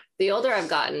 Yeah. Yeah. The older I've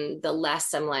gotten, the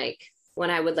less I'm like, when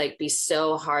I would like be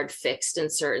so hard fixed in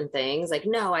certain things, like,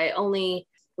 no, I only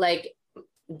like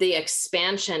the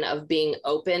expansion of being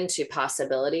open to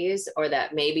possibilities, or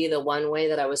that maybe the one way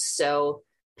that I was so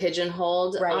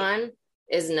pigeonholed on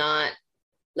is not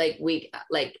like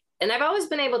and I've always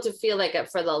been able to feel like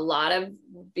for the lot of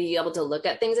be able to look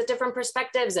at things at different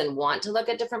perspectives and want to look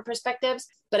at different perspectives.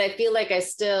 But I feel like I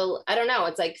don't know.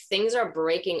 It's like things are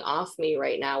breaking off me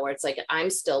right now where it's like,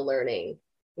 I'm still learning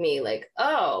me like,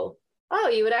 oh,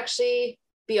 you would actually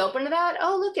be open to that.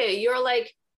 Oh, look at it. You're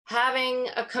like having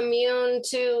a commune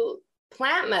to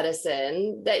plant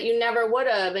medicine that you never would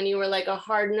have. And you were like a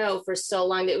hard no for so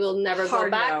long that we'll never go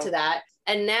back to that.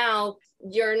 And now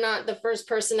you're not the first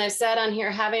person I've sat on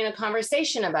here having a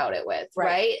conversation about it with,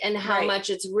 right? And how much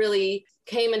it's really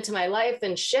came into my life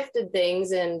and shifted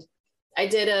things. And I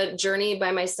did a journey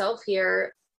by myself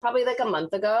here probably like a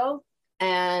month ago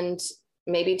and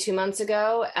maybe 2 months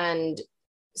ago. And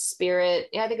Spirit,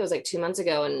 I think it was like 2 months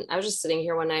ago. And I was just sitting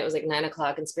here one night, it was like 9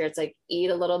 o'clock, and Spirit's like, eat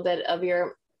a little bit of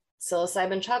your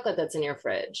psilocybin chocolate that's in your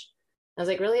fridge. I was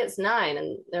like, really? It's 9?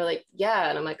 And they're like, yeah.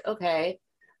 And I'm like, okay.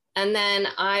 And then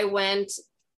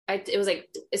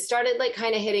it started like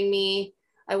kind of hitting me.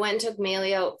 I went and took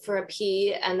Maylee out for a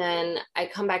pee, and then I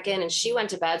come back in and she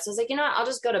went to bed. So I was like, you know what, I'll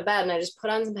just go to bed. And I just put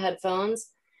on some headphones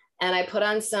and I put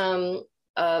on some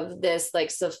of this like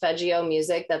solfeggio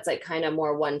music that's like kind of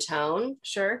more one tone.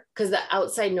 Sure. Because the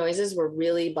outside noises were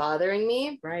really bothering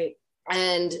me. Right.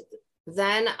 And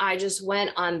then I just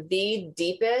went on the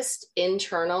deepest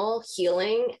internal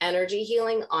healing, energy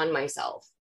healing on myself.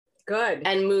 Good.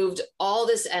 And moved all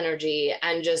this energy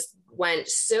and just went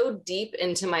so deep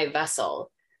into my vessel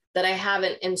that I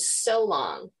haven't in so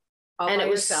long. And it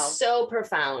was so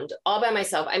profound all by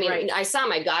myself. I mean, I saw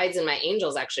my guides and my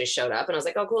angels actually showed up and I was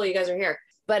like, oh, cool, you guys are here.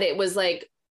 But it was like,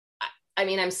 I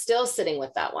mean, I'm still sitting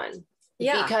with that one.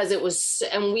 Yeah. Because it was,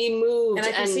 and we moved. And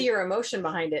I can see your emotion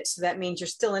behind it. So that means you're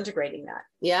still integrating that.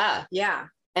 Yeah. Yeah.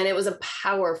 And it was a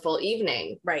powerful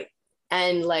evening. Right.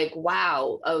 And like,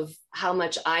 wow, of how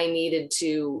much I needed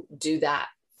to do that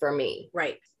for me.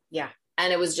 Right. Yeah.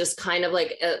 And it was just kind of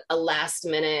like a last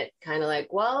minute kind of like,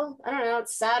 well, I don't know,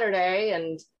 it's Saturday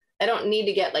and I don't need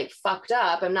to get like fucked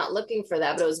up. I'm not looking for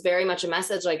that. But it was very much a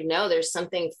message like, no, there's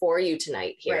something for you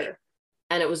tonight here. Right.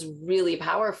 And it was really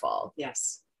powerful.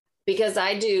 Yes. Because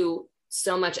I do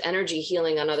so much energy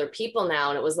healing on other people now.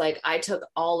 And it was like, I took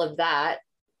all of that.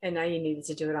 And now you needed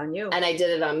to do it on you. And I did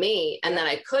it on me. And then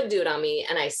I could do it on me.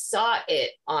 And I saw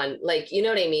it on like, you know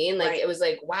what I mean? Like, it was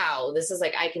like, wow, this is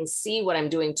like, I can see what I'm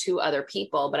doing to other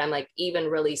people, but I'm like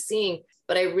even really seeing,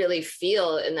 but I really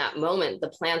feel in that moment, the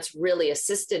plants really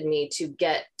assisted me to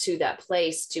get to that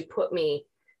place, to put me,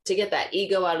 to get that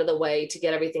ego out of the way, to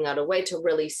get everything out of the way, to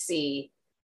really see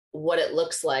what it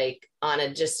looks like on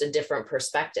just a different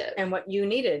perspective. And what you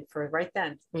needed for right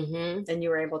then. Mm-hmm. And you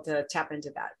were able to tap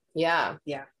into that. Yeah.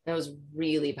 Yeah. It was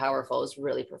really powerful. It was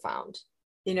really profound.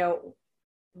 You know,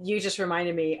 you just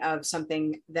reminded me of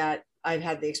something that I've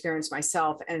had the experience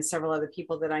myself and several other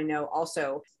people that I know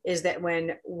also, is that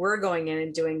when we're going in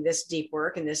and doing this deep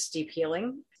work and this deep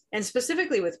healing, and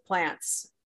specifically with plants,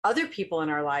 other people in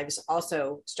our lives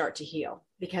also start to heal.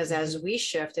 Because as we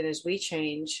shift and as we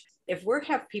change, if we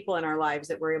have people in our lives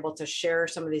that we're able to share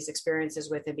some of these experiences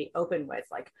with and be open with,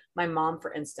 like my mom,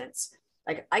 for instance,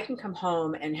 like I can come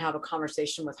home and have a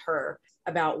conversation with her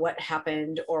about what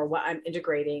happened or what I'm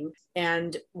integrating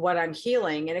and what I'm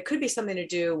healing. And it could be something to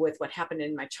do with what happened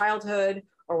in my childhood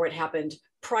or what happened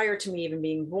prior to me even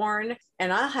being born.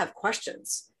 And I'll have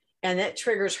questions, and that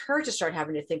triggers her to start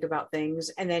having to think about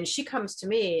things. And then she comes to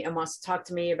me and wants to talk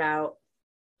to me about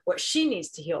what she needs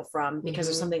to heal from because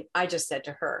of something I just said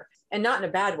to her, and not in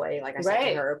a bad way, like I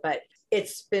said to her, but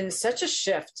it's been such a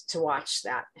shift to watch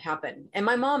that happen. And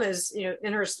my mom is, you know,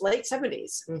 in her late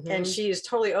 70s and she is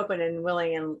totally open and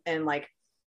willing. And like,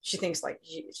 she thinks like,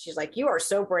 she's like, you are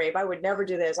so brave. I would never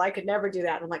do this. I could never do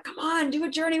that. And I'm like, come on, do a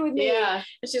journey with me. Yeah.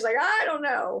 And she's like, I don't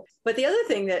know. But the other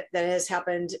thing that has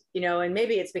happened, you know, and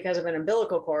maybe it's because of an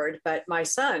umbilical cord, but my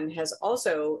son has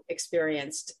also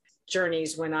experienced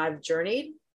journeys when I've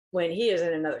journeyed, when he is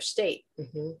in another state.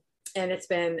 And it's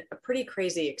been a pretty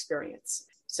crazy experience.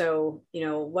 So, you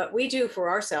know, what we do for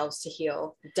ourselves to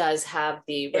heal does have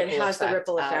the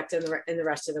ripple effect in the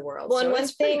rest of the world. Well, so and one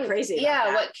thing crazy.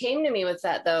 Yeah. What came to me with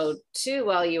that though, too,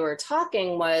 while you were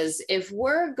talking was if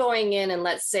we're going in and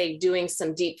let's say doing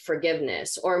some deep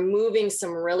forgiveness or moving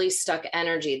some really stuck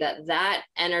energy, that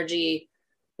energy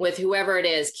with whoever it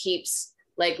is keeps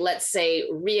like, let's say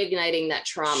reigniting that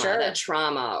Sure.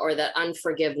 trauma or that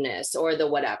unforgiveness or the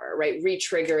whatever, right?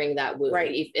 Re-triggering that wound.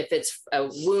 Right. If it's a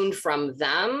wound from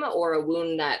them or a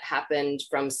wound that happened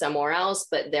from somewhere else,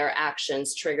 but their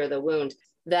actions trigger the wound,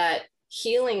 that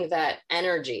healing that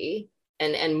energy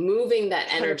and moving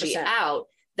that energy 100%. out,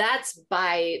 that's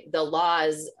by the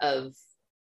laws of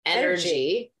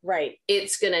energy, right?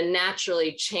 It's going to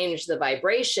naturally change the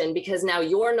vibration, because now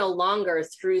you're no longer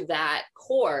through that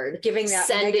cord Giving that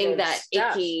sending that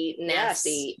stuff. icky,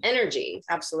 nasty energy.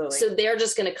 Absolutely. So they're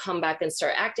just going to come back and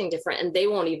start acting different, and they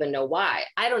won't even know why.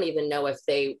 I don't even know if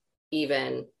they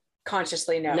even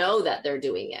consciously know that they're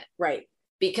doing it. Right.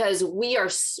 Because we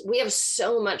have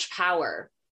so much power.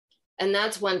 And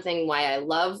that's one thing why I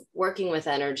love working with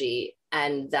energy,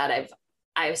 and that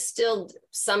I still,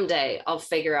 someday I'll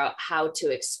figure out how to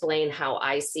explain how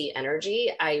I see energy.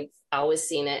 I've always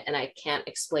seen it, and I can't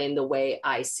explain the way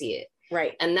I see it.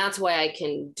 Right. And that's why I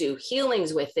can do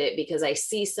healings with it, because I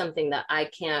see something that I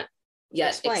can't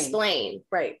yet explain.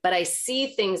 Right. But I see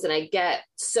things and I get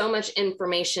so much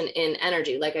information in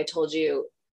energy. Like I told you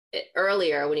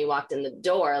earlier when you walked in the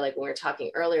door, like when we were talking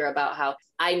earlier about how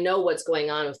I know what's going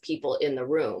on with people in the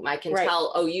room. I can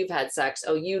tell, oh, you've had sex.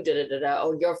 Oh, you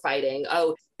oh, you're fighting.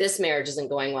 Oh, this marriage isn't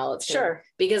going well. It's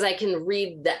because I can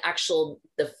read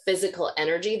the physical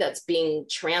energy that's being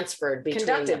transferred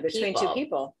between two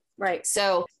people. Right.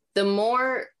 So the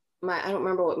more I don't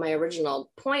remember what my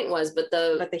original point was, but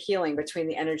the healing between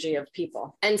the energy of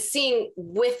people, and seeing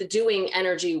with doing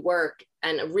energy work.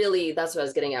 And really, that's what I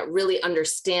was getting at, really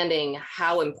understanding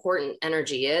how important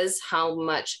energy is, how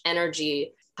much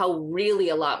energy, how really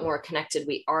a lot more connected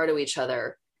we are to each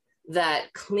other,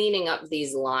 that cleaning up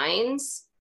these lines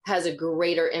has a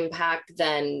greater impact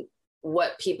than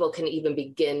what people can even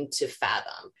begin to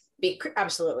fathom.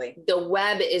 Absolutely. The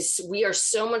web we are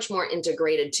so much more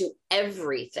integrated to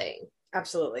everything.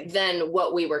 Absolutely. Than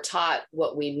what we were taught,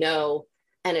 what we know.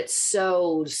 And it's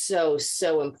so, so,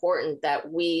 so important that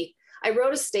I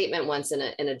wrote a statement once in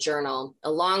a journal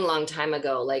a long, long time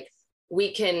ago, like,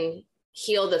 we can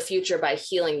heal the future by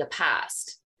healing the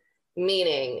past,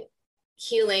 meaning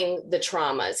healing the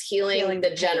traumas, healing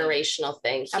the generational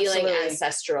thing, healing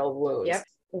ancestral wounds. Yep.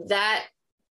 That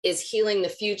is healing the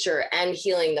future and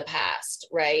healing the past,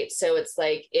 right? So it's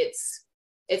like, it's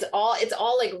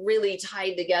all like really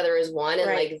tied together as one. And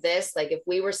like this, like if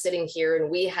we were sitting here and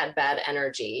we had bad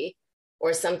energy,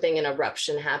 or something, an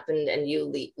eruption happened and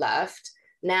you left,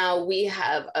 now we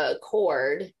have a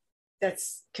cord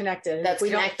that's connected. If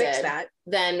we don't fix that,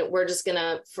 then we're just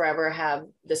gonna forever have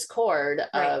this cord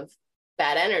of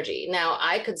bad energy. Now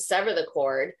I could sever the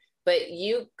cord, but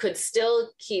you could still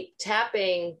keep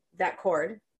tapping that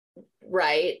cord,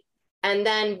 right? And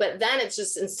then, but then it's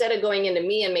just, instead of going into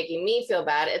me and making me feel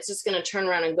bad, it's just going to turn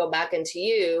around and go back into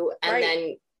you. And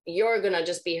then you're going to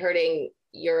just be hurting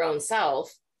your own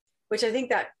self. Which I think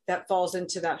that falls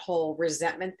into that whole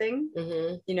resentment thing,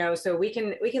 mm-hmm. So we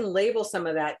can label some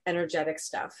of that energetic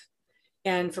stuff.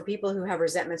 And for people who have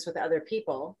resentments with other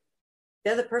people,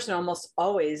 the other person almost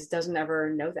always doesn't ever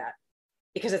know that,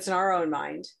 because it's in our own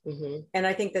mind. Mm-hmm. And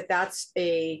I think that that's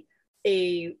a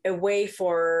way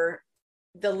for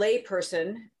the lay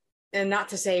person, and not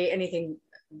to say anything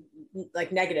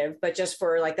like negative, but just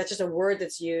for like, that's just a word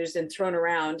that's used and thrown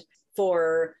around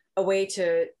for a way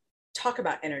to talk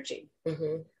about energy,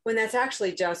 mm-hmm. when that's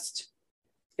actually just,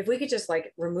 if we could just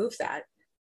like remove that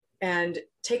and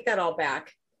take that all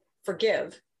back,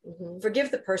 forgive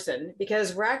the person,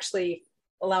 because we're actually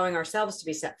allowing ourselves to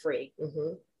be set free,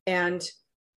 and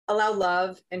allow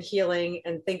love and healing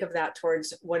and think of that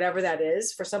towards whatever that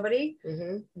is for somebody.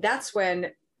 That's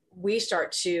when we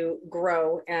start to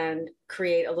grow and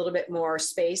create a little bit more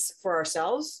space for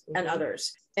ourselves and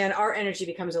others. And our energy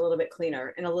becomes a little bit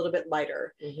cleaner and a little bit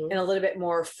lighter and a little bit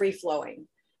more free flowing.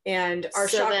 And our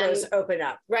chakras open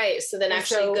up. Right. So then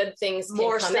good things can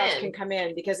more come stuff in. can come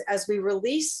in, because as we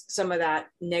release some of that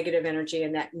negative energy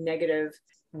and that negative,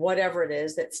 whatever it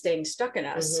is that's staying stuck in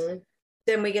us,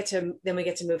 then we get to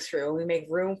move through, and we make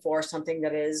room for something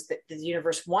that the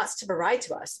universe wants to provide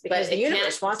to us, because the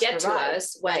universe wants to provide.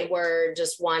 Us when we're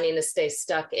just wanting to stay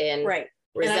stuck in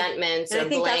resentments or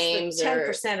blames.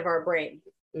 That's the 10% of our brain.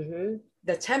 The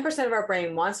 10% of our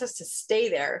brain wants us to stay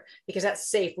there because that's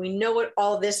safe. We know what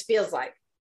all this feels like.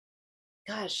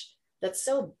 Gosh, that's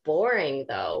so boring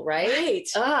though, right? Right.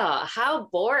 Oh, how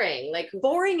boring. Like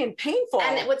boring and painful.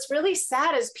 And what's really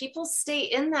sad is people stay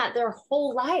in that their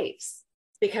whole lives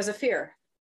because of fear.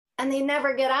 And they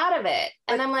never get out of it.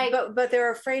 And I'm like, but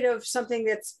they're afraid of something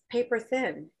that's paper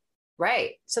thin.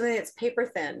 Right. Something that's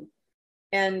paper thin.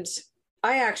 And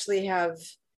I actually have,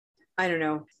 I don't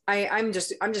know. I'm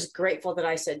just grateful that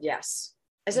I said yes.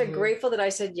 I said grateful that I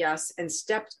said yes and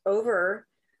stepped over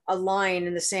a line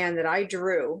in the sand that I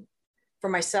drew for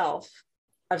myself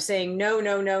of saying no,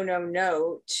 no, no, no,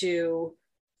 no to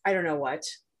I don't know what,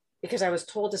 because I was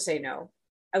told to say no.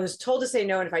 I was told to say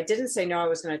no. And if I didn't say no, I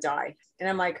was going to die. And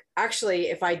I'm like, actually,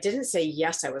 if I didn't say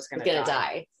yes, I was going to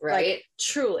die. Right. Like,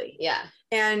 truly. Yeah.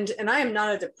 And I am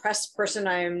not a depressed person.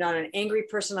 I am not an angry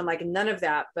person. I'm like none of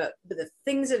that. But the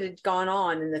things that had gone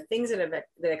on and the things that I've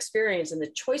experienced and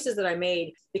the choices that I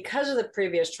made because of the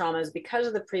previous traumas, because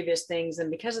of the previous things, and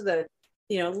because of the,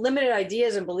 limited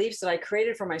ideas and beliefs that I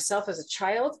created for myself as a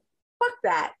child. Fuck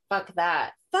that. Fuck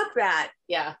that. Fuck that.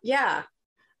 Yeah. Yeah.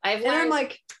 And I'm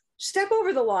like, step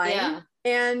over the line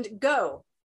and go.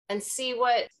 And see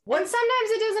what and sometimes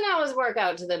it doesn't always work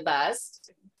out to the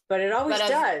best. But it always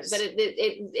does. But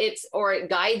it's or it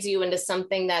guides you into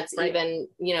something that's even,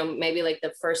 maybe like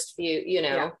the first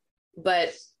few,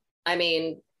 but I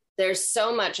mean, there's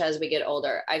so much as we get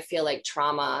older. I feel like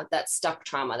that stuck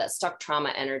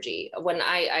trauma energy. When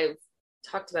I've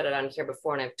talked about it on here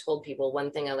before, and I've told people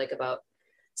one thing I like about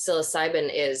psilocybin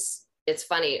is it's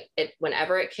funny.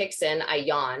 Whenever it kicks in, I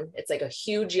yawn. It's like a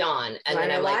huge yawn. And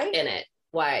then I'm like in it.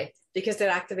 Why? Because it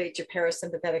activates your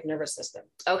parasympathetic nervous system.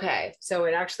 Okay. So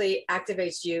it actually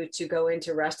activates you to go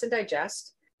into rest and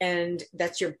digest. And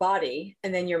that's your body.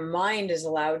 And then your mind is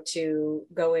allowed to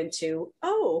go into,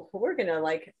 we're going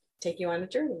to take you on a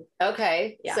journey.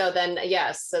 Okay. Yeah. So then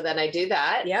I do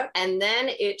that. Yep. And then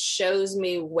it shows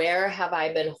me where have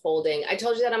I been holding, I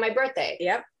told you that on my birthday.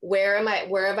 Yep. Where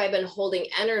have I been holding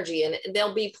energy? And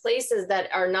there'll be places that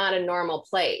are not a normal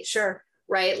place. Sure.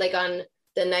 Right. Like on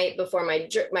the night before my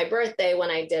birthday,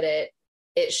 when I did it,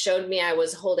 it showed me I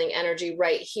was holding energy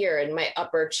right here in my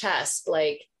upper chest.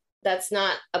 Like that's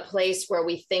not a place where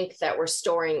we think that we're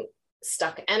storing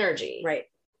stuck energy. Right.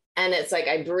 And it's like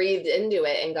I breathed into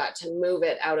it and got to move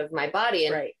it out of my body.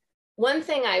 And one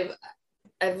thing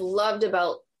I've loved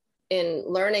about in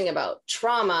learning about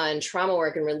trauma and trauma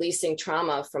work and releasing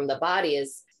trauma from the body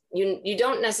is you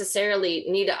don't necessarily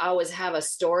need to always have a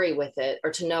story with it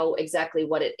or to know exactly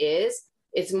what it is.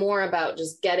 It's more about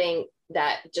just getting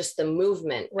just the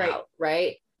movement out,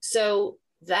 right? So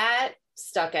that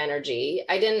stuck energy,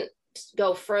 I didn't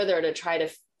go further to try to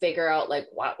figure out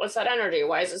what's that energy?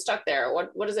 Why is it stuck there?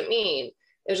 What does it mean?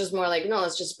 It was just more like, no,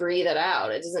 let's just breathe it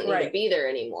out. It doesn't need to be there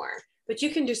anymore. But you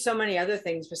can do so many other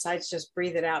things besides just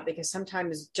breathe it out, because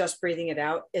sometimes just breathing it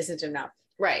out isn't enough.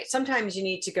 Right. Sometimes you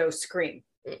need to go scream.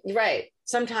 Right.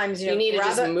 Sometimes you need to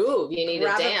just move. You need to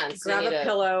dance. Grab a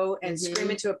pillow and scream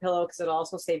into a pillow, because it'll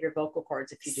also save your vocal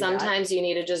cords if you do Sometimes that. You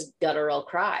need to just guttural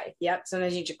cry. Yep.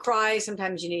 Sometimes you need to cry.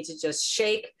 Sometimes you need to just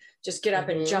shake, just get up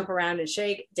and jump around and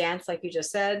shake, dance like you just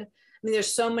said. I mean,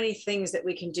 there's so many things that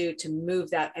we can do to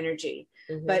move that energy,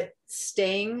 but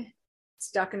staying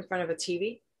stuck in front of a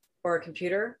TV or a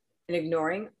computer and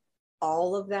ignoring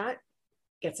all of that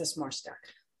gets us more stuck.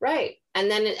 Right.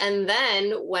 And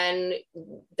then when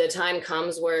the time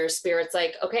comes where spirit's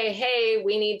like, okay, hey,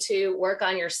 we need to work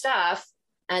on your stuff.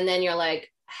 And then you're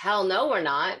like, hell no, we're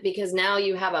not, because now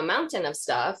you have a mountain of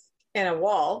stuff and a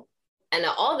wall and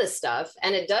all this stuff.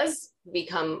 And it does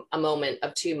become a moment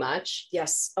of too much.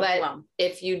 Yes. But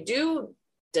if you do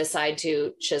decide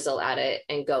to chisel at it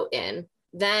and go in,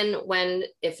 then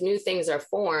if new things are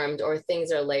formed or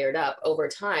things are layered up over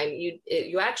time,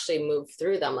 you actually move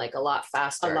through them a lot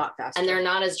faster. And they're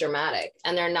not as dramatic,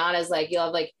 and they're not as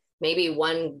you'll have maybe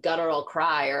one guttural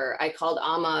cry. Or I called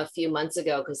Amma a few months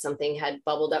ago because something had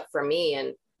bubbled up for me,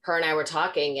 and her and I were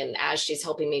talking, and as she's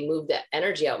helping me move the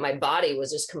energy out, my body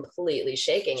was just completely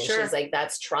shaking. And she's like,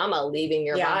 that's trauma leaving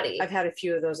your body. I've had a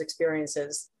few of those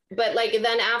experiences. But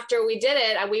then after we did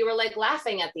it, we were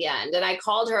laughing at the end, and I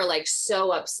called her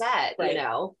so upset,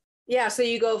 Yeah. So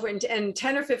you go in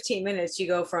 10 or 15 minutes, you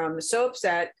go from so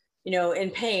upset, in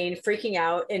pain, freaking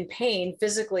out, in pain,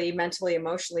 physically, mentally,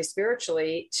 emotionally,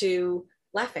 spiritually, to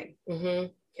laughing.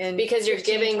 And because you're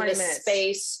giving the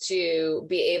space to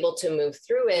be able to move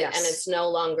through it, and it's no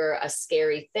longer a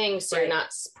scary thing. So you're not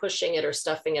pushing it or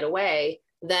stuffing it away.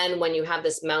 Then when you have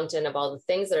this mountain of all the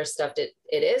things that are stuffed, it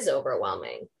is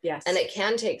overwhelming. Yes. And it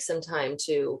can take some time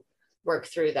to work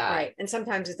through that. Right. And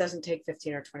sometimes it doesn't take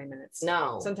 15 or 20 minutes.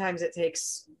 No. Sometimes it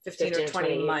takes 15 or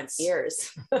 20 months. Years.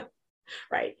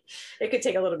 Right. It could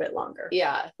take a little bit longer.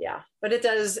 Yeah. Yeah. But it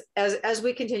does, as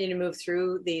we continue to move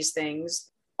through these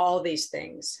things, all these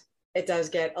things, it does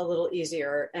get a little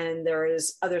easier. And there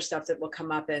is other stuff that will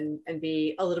come up and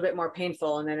be a little bit more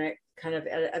painful. And then it kind of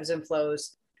ebbs and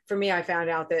flows. For me, I found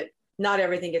out that not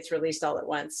everything gets released all at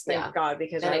once. Thank God,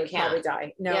 because I would probably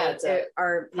die. No, it's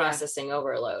processing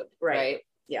overload. Right.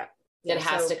 Yeah. It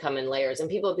has to come in layers. And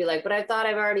people would be like, but I thought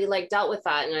I've already like dealt with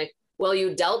that. And well,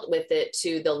 you dealt with it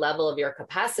to the level of your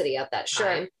capacity at that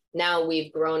time. Sure. Now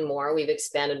we've grown more, we've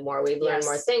expanded more, we've learned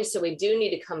more things. So we do need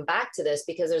to come back to this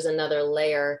because there's another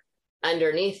layer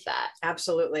underneath that.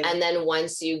 Absolutely. And then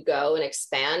once you go and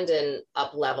expand and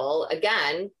up level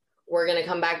again, we're going to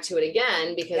come back to it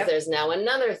again because there's now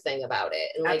another thing about it.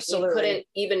 And like Absolutely. You couldn't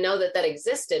even know that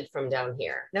existed from down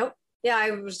here. Nope. Yeah,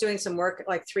 I was doing some work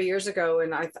like 3 years ago,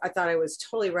 and I thought I was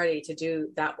totally ready to do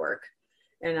that work.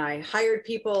 And I hired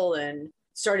people and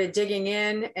started digging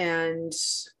in, and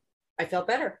I felt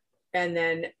better. And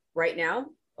then right now,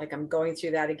 like I'm going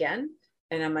through that again,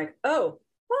 and I'm like, oh,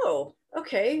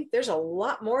 okay, there's a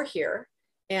lot more here.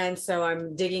 And so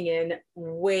I'm digging in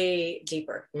way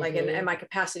deeper, like and my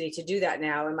capacity to do that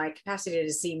now, and my capacity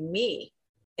to see me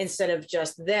instead of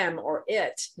just them or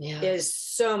it is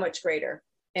so much greater.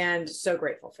 And so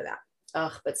grateful for that.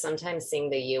 Oh, but sometimes seeing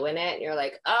the you in it, you're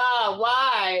like, oh,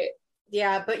 why?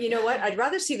 Yeah, but you know what? I'd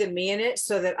rather see the me in it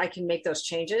so that I can make those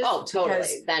changes. Oh,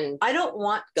 totally. Then I don't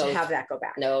want to have that go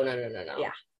back. No.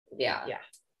 Yeah.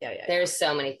 There's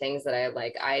so many things that I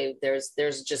like.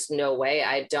 There's just no way.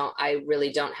 I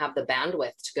really don't have the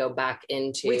bandwidth to go back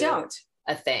into. We don't.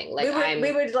 A thing like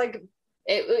we would like.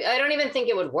 I don't even think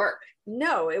it would work.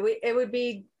 No, it would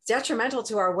be detrimental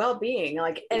to our well-being,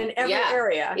 like in every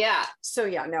area. Yeah. So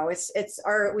no, it's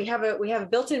we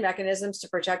have built-in mechanisms to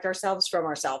protect ourselves from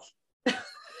ourselves.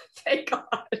 Thank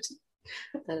God.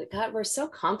 We're so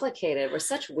complicated. We're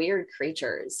such weird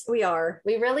creatures. We are.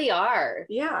 We really are.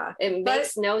 Yeah. It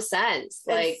makes no sense.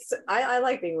 Like I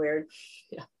like being weird.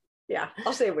 Yeah.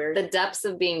 I'll say weird. The depths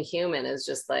of being human is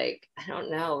just like, I don't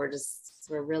know.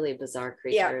 We're really bizarre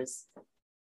creatures.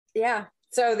 Yeah.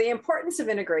 So the importance of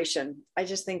integration, I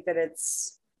just think that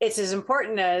it's as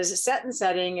important as set and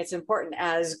setting. It's important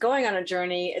as going on a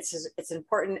journey. It's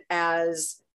important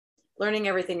as learning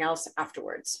everything else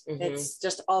afterwards. It's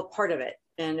just all part of it.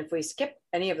 And if we skip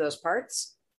any of those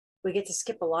parts, we get to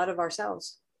skip a lot of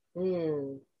ourselves. I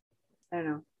don't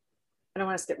know. I don't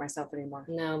want to skip myself anymore.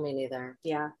 No, me neither.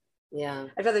 Yeah.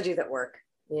 I'd rather do that work.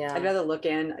 Yeah. I'd rather look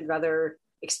in. I'd rather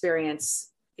experience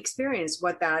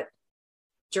what that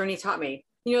journey taught me.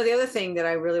 You know, the other thing that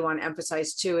I really want to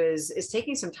emphasize too is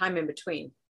taking some time in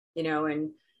between, and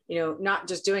not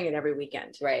just doing it every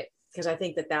weekend. Right. Because I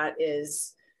think that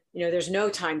is, there's no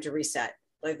time to reset.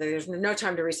 Like there's no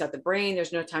time to reset the brain.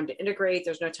 There's no time to integrate.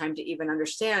 There's no time to even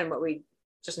understand what we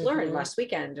just learned last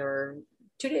weekend or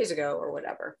 2 days ago or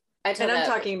whatever. I'm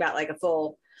talking about like a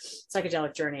full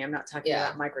psychedelic journey. I'm not talking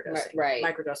about microdosing. Right.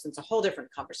 Microdosing is a whole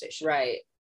different conversation. Right.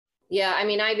 Yeah. I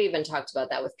mean, I've even talked about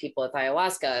that with people with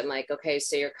ayahuasca. I'm like, okay,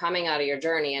 so you're coming out of your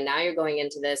journey and now you're going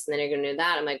into this and then you're going to do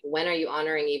that. I'm like, when are you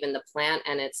honoring even the plant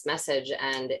and its message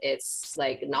and its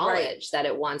like knowledge that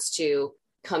it wants to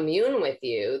commune with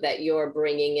you, that you're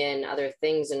bringing in other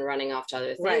things and running off to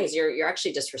other things? Right. You're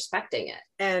actually disrespecting it.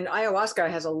 And ayahuasca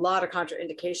has a lot of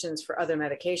contraindications for other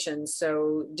medications.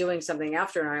 So doing something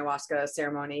after an ayahuasca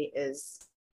ceremony is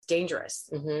dangerous.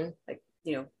 Like,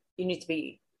 you need to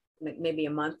be maybe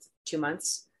a month, 2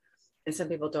 months. And some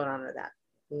people don't honor that.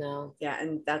 No. Yeah.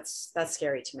 And that's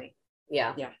scary to me.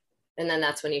 Yeah. And then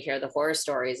that's when you hear the horror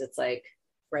stories. It's like,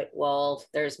 right, well,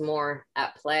 there's more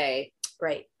at play.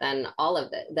 Right. Than all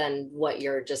of it, than what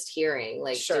you're just hearing.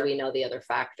 Like, do we know the other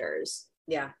factors?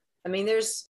 Yeah. I mean,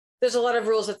 there's a lot of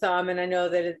rules of thumb. And I know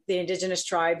that the indigenous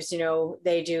tribes,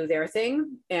 they do their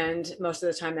thing. And most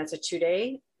of the time that's a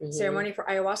 2-day ceremony for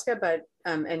ayahuasca. But,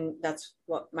 and that's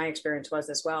what my experience was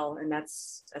as well. And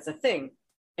that's a thing.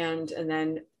 And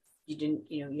then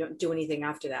you don't do anything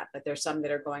after that, but there's some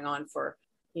that are going on for,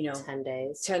 10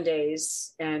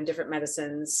 days and different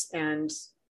medicines. And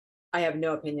I have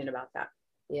no opinion about that.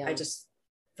 Yeah. I just,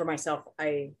 for myself,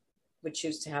 I would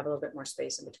choose to have a little bit more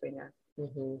space in between there.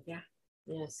 Yeah.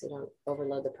 Yeah. So you don't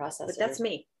overload the process. But that's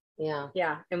me. Yeah.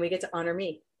 Yeah. And we get to honor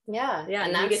me. Yeah. Yeah.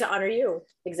 And we get to honor you.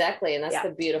 Exactly. And that's the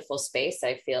beautiful space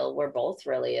I feel we're both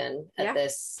really in at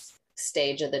this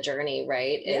stage of the journey,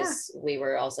 right? We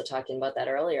were also talking about that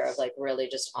earlier of like really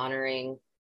just honoring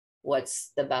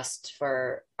what's the best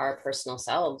for our personal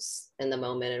selves in the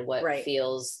moment and what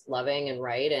feels loving and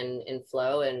right and in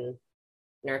flow and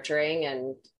nurturing.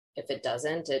 And if it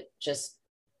doesn't, it just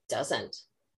doesn't.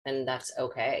 And that's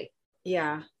okay.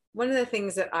 Yeah. One of the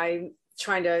things that I'm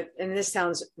trying to, and this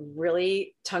sounds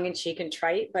really tongue in cheek and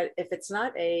trite, but if it's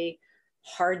not a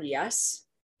hard yes,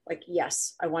 like,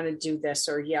 yes, I want to do this,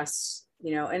 or yes,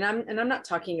 and I'm not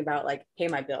talking about like pay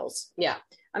my bills. Yeah.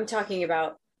 I'm talking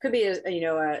about, could be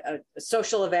a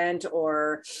social event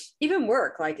or even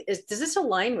work. Like, does this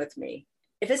align with me?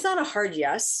 If it's not a hard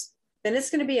yes, then it's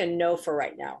going to be a no for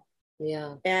right now.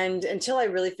 Yeah. And until I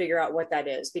really figure out what that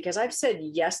is, because I've said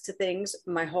yes to things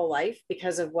my whole life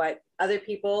because of what other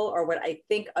people or what I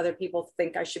think other people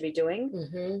think I should be doing.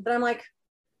 Mm-hmm. But I'm like,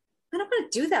 I don't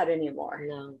want to do that anymore.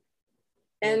 No.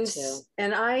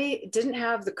 And I didn't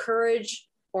have the courage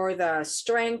or the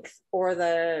strength or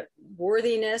the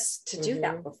worthiness to do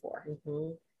that before.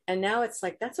 Mm-hmm. And now it's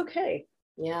like, that's okay.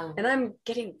 Yeah. And I'm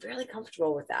getting really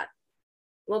comfortable with that.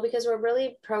 Well, because we're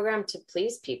really programmed to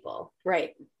please people.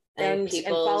 Right. And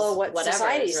follow what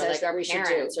society says like our we should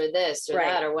parents do. Or this or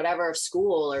that or whatever,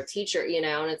 school or teacher, you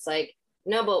know, and it's like,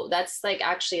 no, but that's like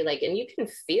actually like, and you can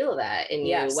feel that in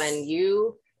you when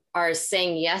you are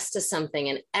saying yes to something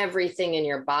and everything in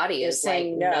your body is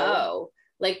saying like, no.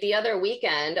 Like the other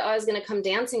weekend, I was going to come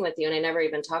dancing with you and I never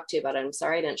even talked to you about it. I'm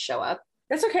sorry I didn't show up.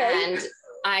 That's okay. And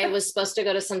I was supposed to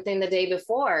go to something the day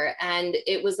before. And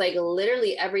it was like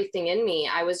literally everything in me.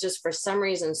 I was just for some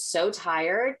reason so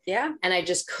tired. Yeah. And I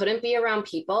just couldn't be around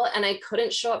people. And I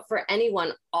couldn't show up for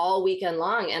anyone all weekend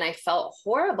long. And I felt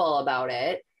horrible about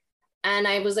it. And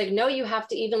I was like, no, you have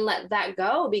to even let that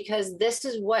go because this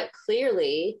is what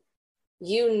clearly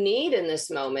you need in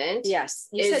this moment. Yes.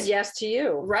 You said yes to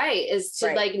you. Right. Is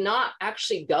to like not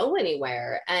actually go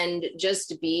anywhere and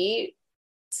just be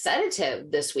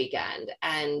sedative this weekend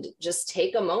and just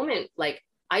take a moment. Like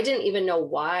I didn't even know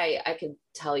why. I could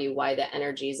tell you why the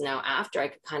energy is now after. I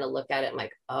could kind of look at it and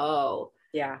like, oh,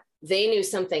 yeah, they knew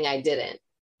something I didn't.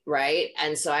 Right.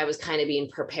 And so I was kind of being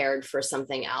prepared for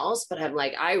something else. But I'm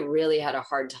like, I really had a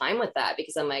hard time with that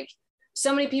because I'm like,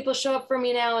 so many people show up for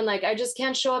me now. And like, I just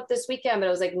can't show up this weekend. But I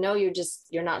was like, no,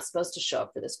 you're not supposed to show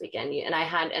up for this weekend. And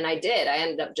I did. I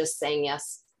ended up just saying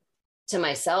yes to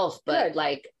myself. But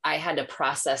like, I had to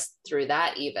process through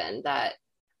that even that.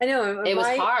 I know it was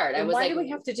hard. I was why like, do we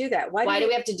have to do that? Why do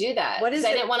we have to do that? What is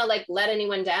I didn't want to like let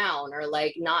anyone down or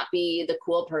like not be the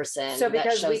cool person. So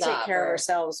because we take care of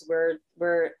ourselves,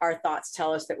 we're our thoughts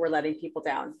tell us that we're letting people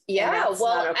down. Yeah.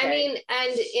 Well, okay. I mean,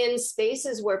 and in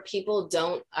spaces where people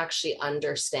don't actually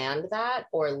understand that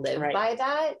or live by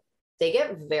that, they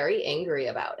get very angry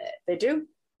about it. They do.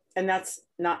 And that's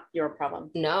not your problem.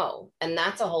 No. And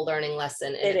that's a whole learning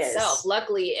lesson in itself.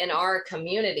 Luckily in our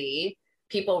community,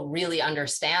 people really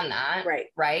understand that,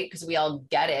 right? Because we all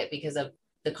get it because of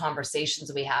the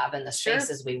conversations we have and the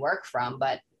spaces we work from.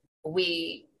 But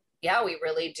we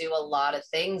really do a lot of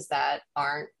things that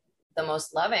aren't the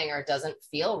most loving or doesn't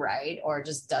feel right or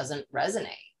just doesn't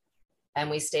resonate. And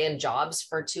we stay in jobs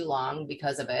for too long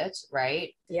because of it,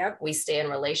 right? Yep. We stay in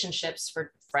relationships,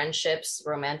 for friendships,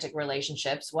 romantic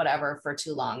relationships, whatever, for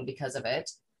too long because of it.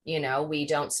 You know, we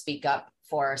don't speak up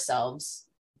for ourselves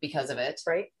because of it.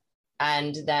 Right.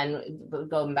 And then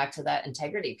going back to that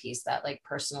integrity piece, that like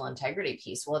personal integrity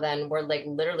piece, well, then we're like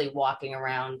literally walking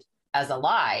around as a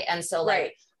lie. And so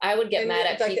like, I would get mad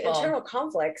at like people. The internal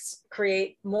conflicts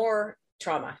create more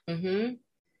trauma. Mm-hmm.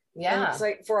 Yeah. And it's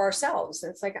like for ourselves.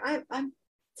 It's like,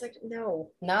 it's like, no.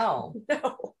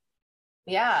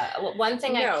 Yeah. One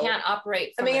thing I can't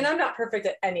operate from. I mean, and I'm not perfect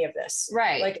at any of this.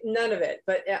 Right. Like none of it,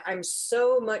 but I'm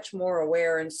so much more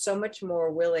aware and so much more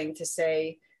willing to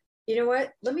say, you know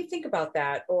what, let me think about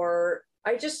that. Or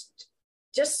I just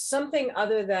something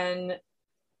other than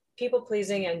people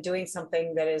pleasing and doing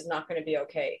something that is not going to be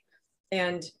okay.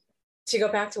 And to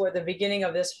go back to what the beginning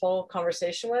of this whole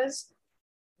conversation was,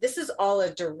 this is all a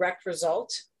direct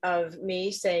result of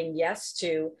me saying yes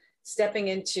to stepping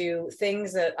into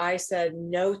things that I said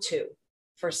no to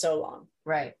for so long.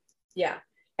 Right. Yeah.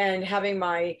 And having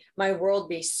my world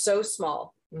be so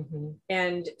small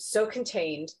and so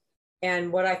contained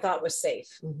and what I thought was safe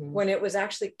when it was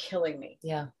actually killing me.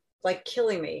 Yeah. Like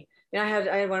killing me. And I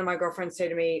had one of my girlfriends say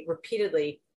to me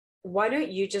repeatedly, why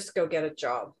don't you just go get a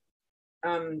job?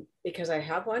 Because I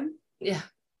have one. Yeah.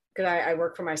 Because I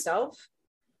work for myself.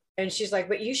 And she's like,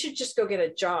 but you should just go get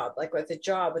a job, like with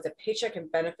a paycheck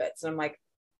and benefits. And I'm like,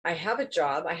 I have a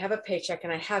job, I have a paycheck,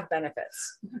 and I have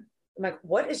benefits. I'm like,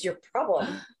 what is your problem?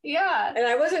 Yeah. And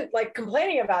I wasn't like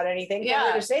complaining about anything.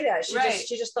 Yeah. To say that.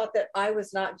 She just thought that I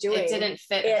was not doing it. Didn't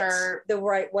fit her the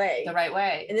right way. The right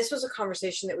way. And this was a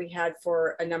conversation that we had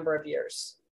for a number of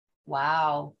years.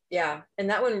 Wow. Yeah. And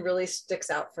that one really sticks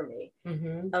out for me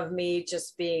of me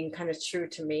just being kind of true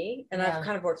to me. And I've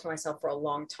kind of worked for myself for a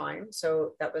long time.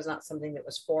 So that was not something that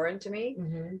was foreign to me,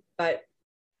 but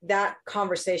that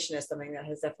conversation is something that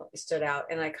has definitely stood out.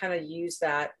 And I kind of use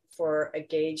that for a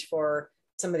gauge for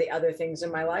some of the other things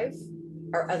in my life.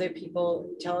 Are other people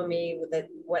telling me that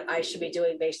what I should be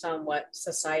doing based on what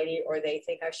society or they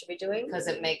think I should be doing? Because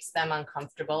it makes them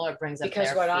uncomfortable or brings up because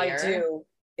their what fear. I do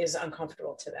is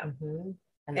uncomfortable to them.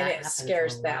 And it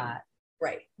scares them.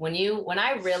 Right. When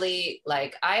I really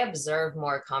like, I observe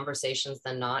more conversations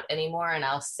than not anymore. And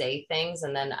I'll say things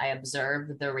and then I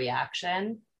observe the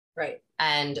reaction. Right.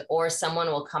 And, or someone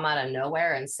will come out of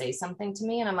nowhere and say something to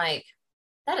me. And I'm like,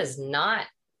 that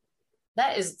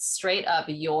is straight up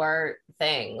your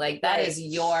thing. Like that is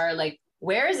your, like,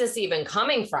 where is this even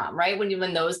coming from? Right.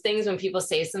 When those things, when people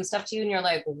say some stuff to you and you're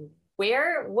like,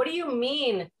 what do you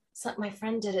mean? So my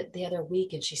friend did it the other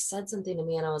week and she said something to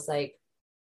me and I was like,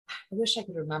 I wish I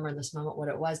could remember in this moment what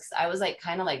it was. Cause I was like,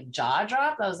 kind of like jaw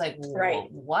dropped. I was like,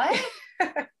 what?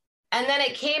 And then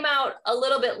it came out a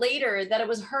little bit later that it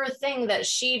was her thing, that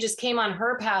she just came on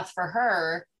her path for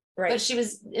her. Right. But she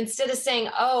was, instead of saying,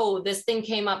 oh, this thing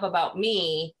came up about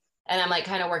me and I'm like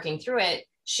kind of working through it,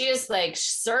 she just like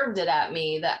served it at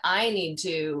me that I need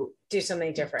to do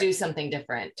something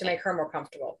different to make her more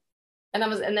comfortable. And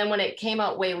then when it came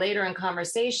out way later in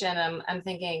conversation, I'm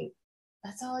thinking,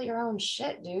 that's all your own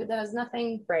shit, dude. That has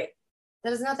nothing. Right.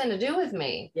 That has nothing to do with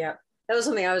me. Yeah. That was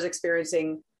something I was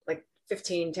experiencing like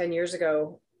 10 years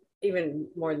ago, even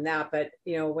more than that. But,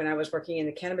 you know, when I was working in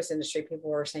the cannabis industry, people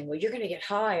were saying, well, you're going to get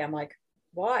high. I'm like,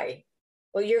 why?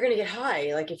 Well, you're going to get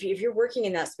high. Like if you're working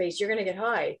in that space, you're going to get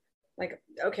high. Like,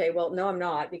 okay, well, no, I'm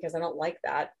not, because I don't like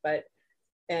that. But,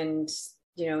 and,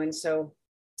 you know, and so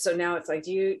now it's like,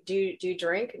 do you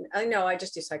drink? No, I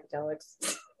just do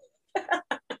psychedelics.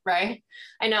 Right.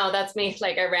 I know, that's me.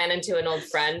 Like I ran into an old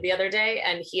friend the other day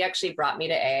and he actually brought me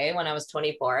to AA when I was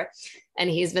 24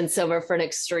 and he's been sober for an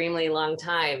extremely long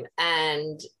time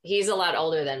and he's a lot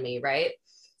older than me. Right.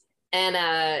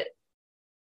 And,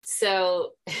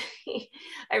 so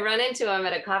I run into him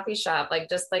at a coffee shop, like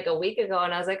just like a week ago.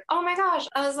 And I was like, oh my gosh,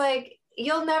 I was like,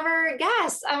 you'll never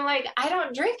guess. I'm like, I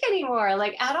don't drink anymore,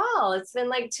 like at all. It's been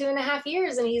like 2.5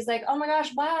 years. And he's like, oh my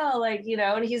gosh, wow. Like, you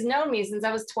know, and he's known me since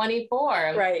I was 24,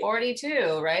 I'm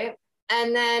 42. Right.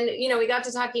 And then, you know, we got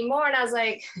to talking more and I was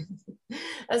like,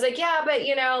 yeah, but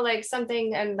you know, like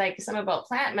something and like some about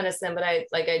plant medicine, but I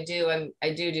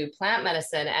do plant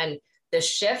medicine and the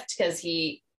shift because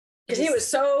he was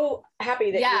so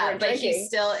happy that you were but drinking. He's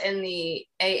still in the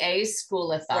AA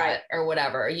school of thought or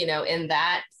whatever, you know, in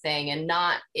that thing and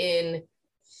not in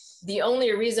the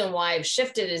only reason why I've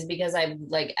shifted is because I'm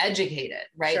like educated,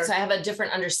 right? Sure. So I have a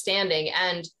different understanding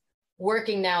and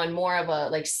working now in more of a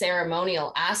like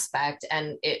ceremonial aspect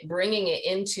and it bringing it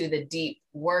into the deep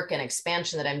work and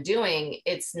expansion that I'm doing.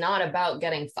 It's not about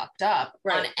getting fucked up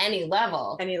on any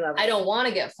level. I don't want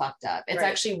to get fucked up. It's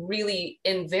actually really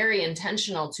very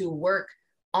intentional to work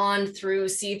on through,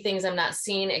 see things I'm not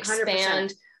seeing,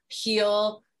 expand, 100%.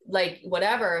 Heal, like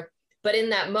whatever. But in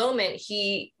that moment,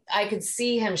 I could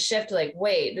see him shift like,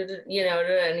 wait, you know,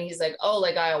 and he's like, oh,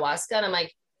 like ayahuasca. And I'm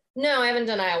like, no, I haven't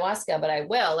done ayahuasca, but I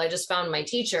will. I just found my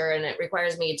teacher and it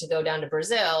requires me to go down to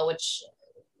Brazil, which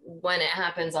when it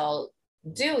happens, I'll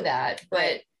do that.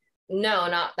 But no,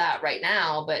 not that right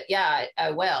now. But yeah,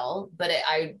 I will. But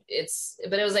it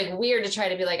was like weird to try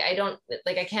to be like,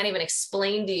 I can't even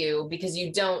explain to you because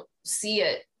you don't see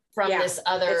it from this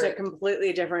other. It's a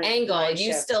completely different angle.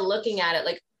 You still looking at it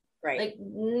like, like,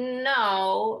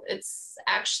 no, it's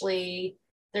actually,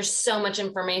 there's so much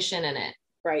information in it.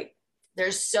 Right.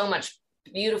 There's so much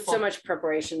beautiful, so much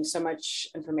preparation, so much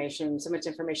information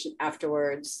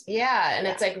afterwards. Yeah. And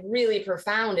it's like really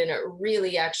profound and it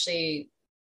really actually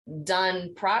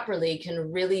done properly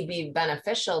can really be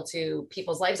beneficial to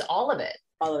people's lives. All of it,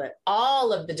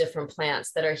 all of the different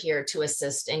plants that are here to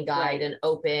assist and guide and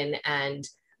open. And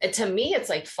to me, it's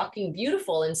like fucking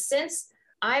beautiful. And since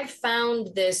I've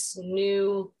found this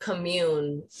new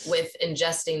commune with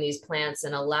ingesting these plants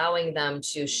and allowing them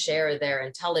to share their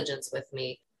intelligence with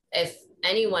me. If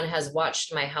anyone has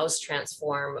watched my house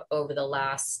transform over the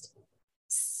last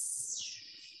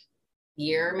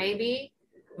year, maybe,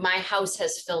 my house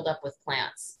has filled up with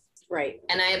plants. Right.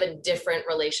 And I have a different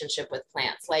relationship with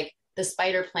plants, like the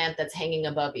spider plant that's hanging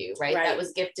above you, right? That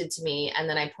was gifted to me. And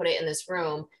then I put it in this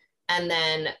room. And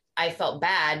then I felt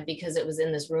bad because it was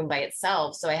in this room by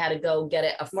itself. So I had to go get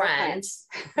it a friend.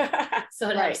 So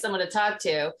I'd have someone to talk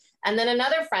to. And then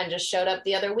another friend just showed up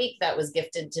the other week that was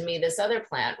gifted to me this other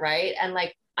plant, right? And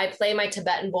like I play my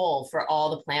Tibetan bowl for all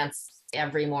the plants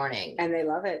every morning. And they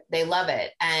love it. They love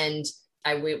it. And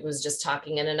I was just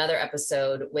talking in another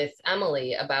episode with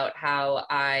Emily about how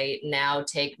I now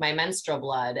take my menstrual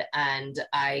blood and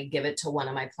I give it to one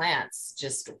of my plants.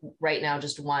 Just right now,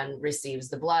 just one receives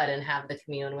the blood and have the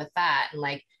commune with that. And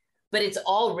like, but it's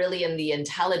all really in the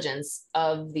intelligence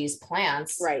of these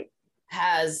plants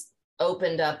has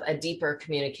opened up a deeper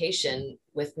communication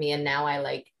with me. And now I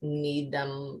like need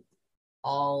them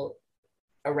all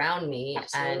around me.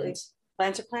 Absolutely. And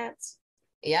plants are plants.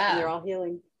 Yeah. And they're all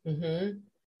healing. Mm-hmm.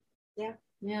 Yeah.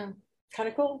 Yeah. Kind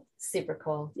of cool. Super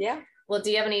cool. Yeah. Well, do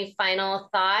you have any final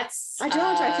thoughts? I don't.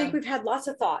 I think we've had lots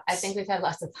of thoughts. I think we've had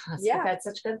lots of thoughts. Yeah. We've had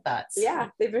such good thoughts. Yeah,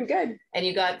 they've been good. And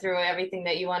you got through everything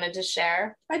that you wanted to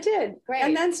share? I did. Great.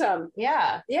 And then some.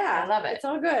 Yeah. Yeah. I love it. It's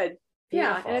all good.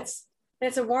 Beautiful. Yeah. And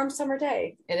it's a warm summer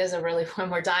day. It is a really warm.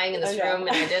 We're dying in this room,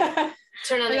 and I did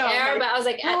turn on the air, but I was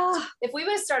like, if we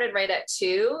would have started right at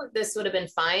 2, this would have been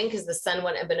fine because the sun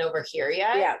wouldn't have been over here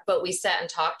yet. Yeah. But we sat and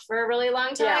talked for a really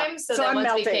long time. Yeah. So then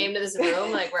once we came to this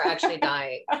room, like we're actually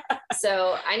dying.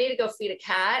 So I need to go feed a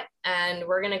cat, and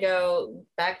we're going to go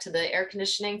back to the air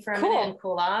conditioning for a minute and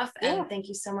cool off. And thank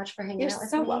you so much for hanging out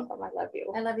with me. You're so welcome. I love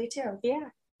you. I love you too. Yeah.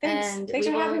 Thanks. And thanks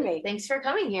for having me. Thanks for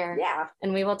coming here. Yeah.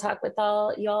 And we will talk with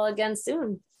y'all again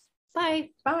soon. Bye.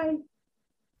 Bye.